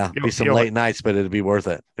 be some late nights, but it'd be worth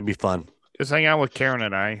it. It'd be fun. Just hang out with Karen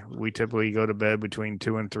and I. We typically go to bed between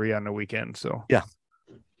 2 and 3 on the weekend. So yeah.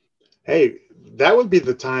 Hey, that would be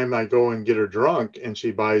the time I go and get her drunk, and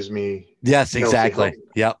she buys me. Yes, exactly.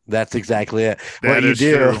 Yep, that's exactly it. What you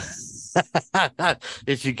do.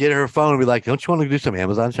 If you get her phone and be like, don't you want to do some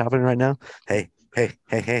Amazon shopping right now? Hey. No,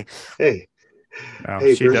 hey,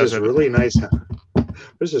 there's this really nice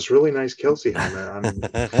Kelsey helmet.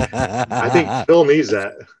 I think Phil needs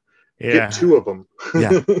that. Yeah. Get 2 of them.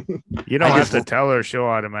 Yeah. You don't I have just- to tell her; she'll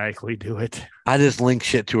automatically do it. I just link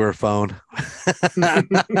shit to her phone.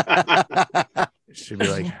 She'll be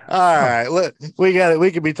like, All right, look, we got it.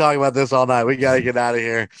 We could be talking about this all night. We got to get out of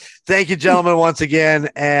here. Thank you, gentlemen, once again.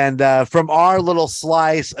 And from our little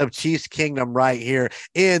slice of Chiefs Kingdom right here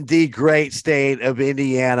in the great state of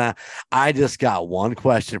Indiana, I just got one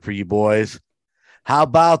question for you boys. How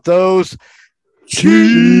about those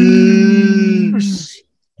Chiefs?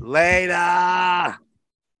 Later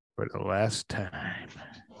for the last time.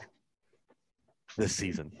 this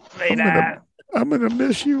season. I'm gonna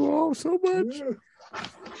miss you all so much.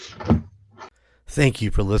 Thank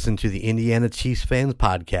you for listening to the Indiana Chiefs Fans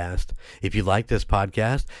Podcast. If you like this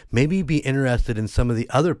podcast, maybe you'd be interested in some of the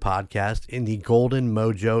other podcasts in the Golden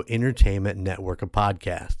Mojo Entertainment Network of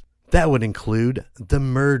podcasts. That would include the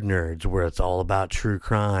Murd Nerds, where it's all about true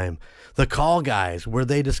crime, the Call Guys, where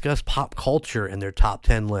they discuss pop culture and their top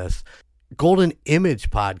 10 lists, Golden Image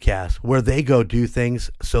Podcast, where they go do things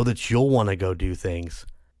so that you'll want to go do things,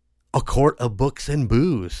 A Court of Books and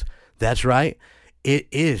Booze. That's right. It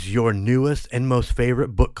is your newest and most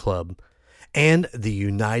favorite book club. And the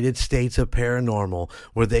United States of Paranormal,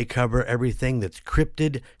 where they cover everything that's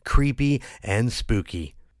cryptid, creepy, and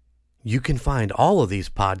spooky. You can find all of these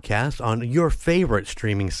podcasts on your favorite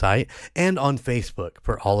streaming site and on Facebook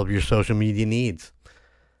for all of your social media needs.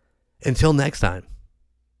 Until next time.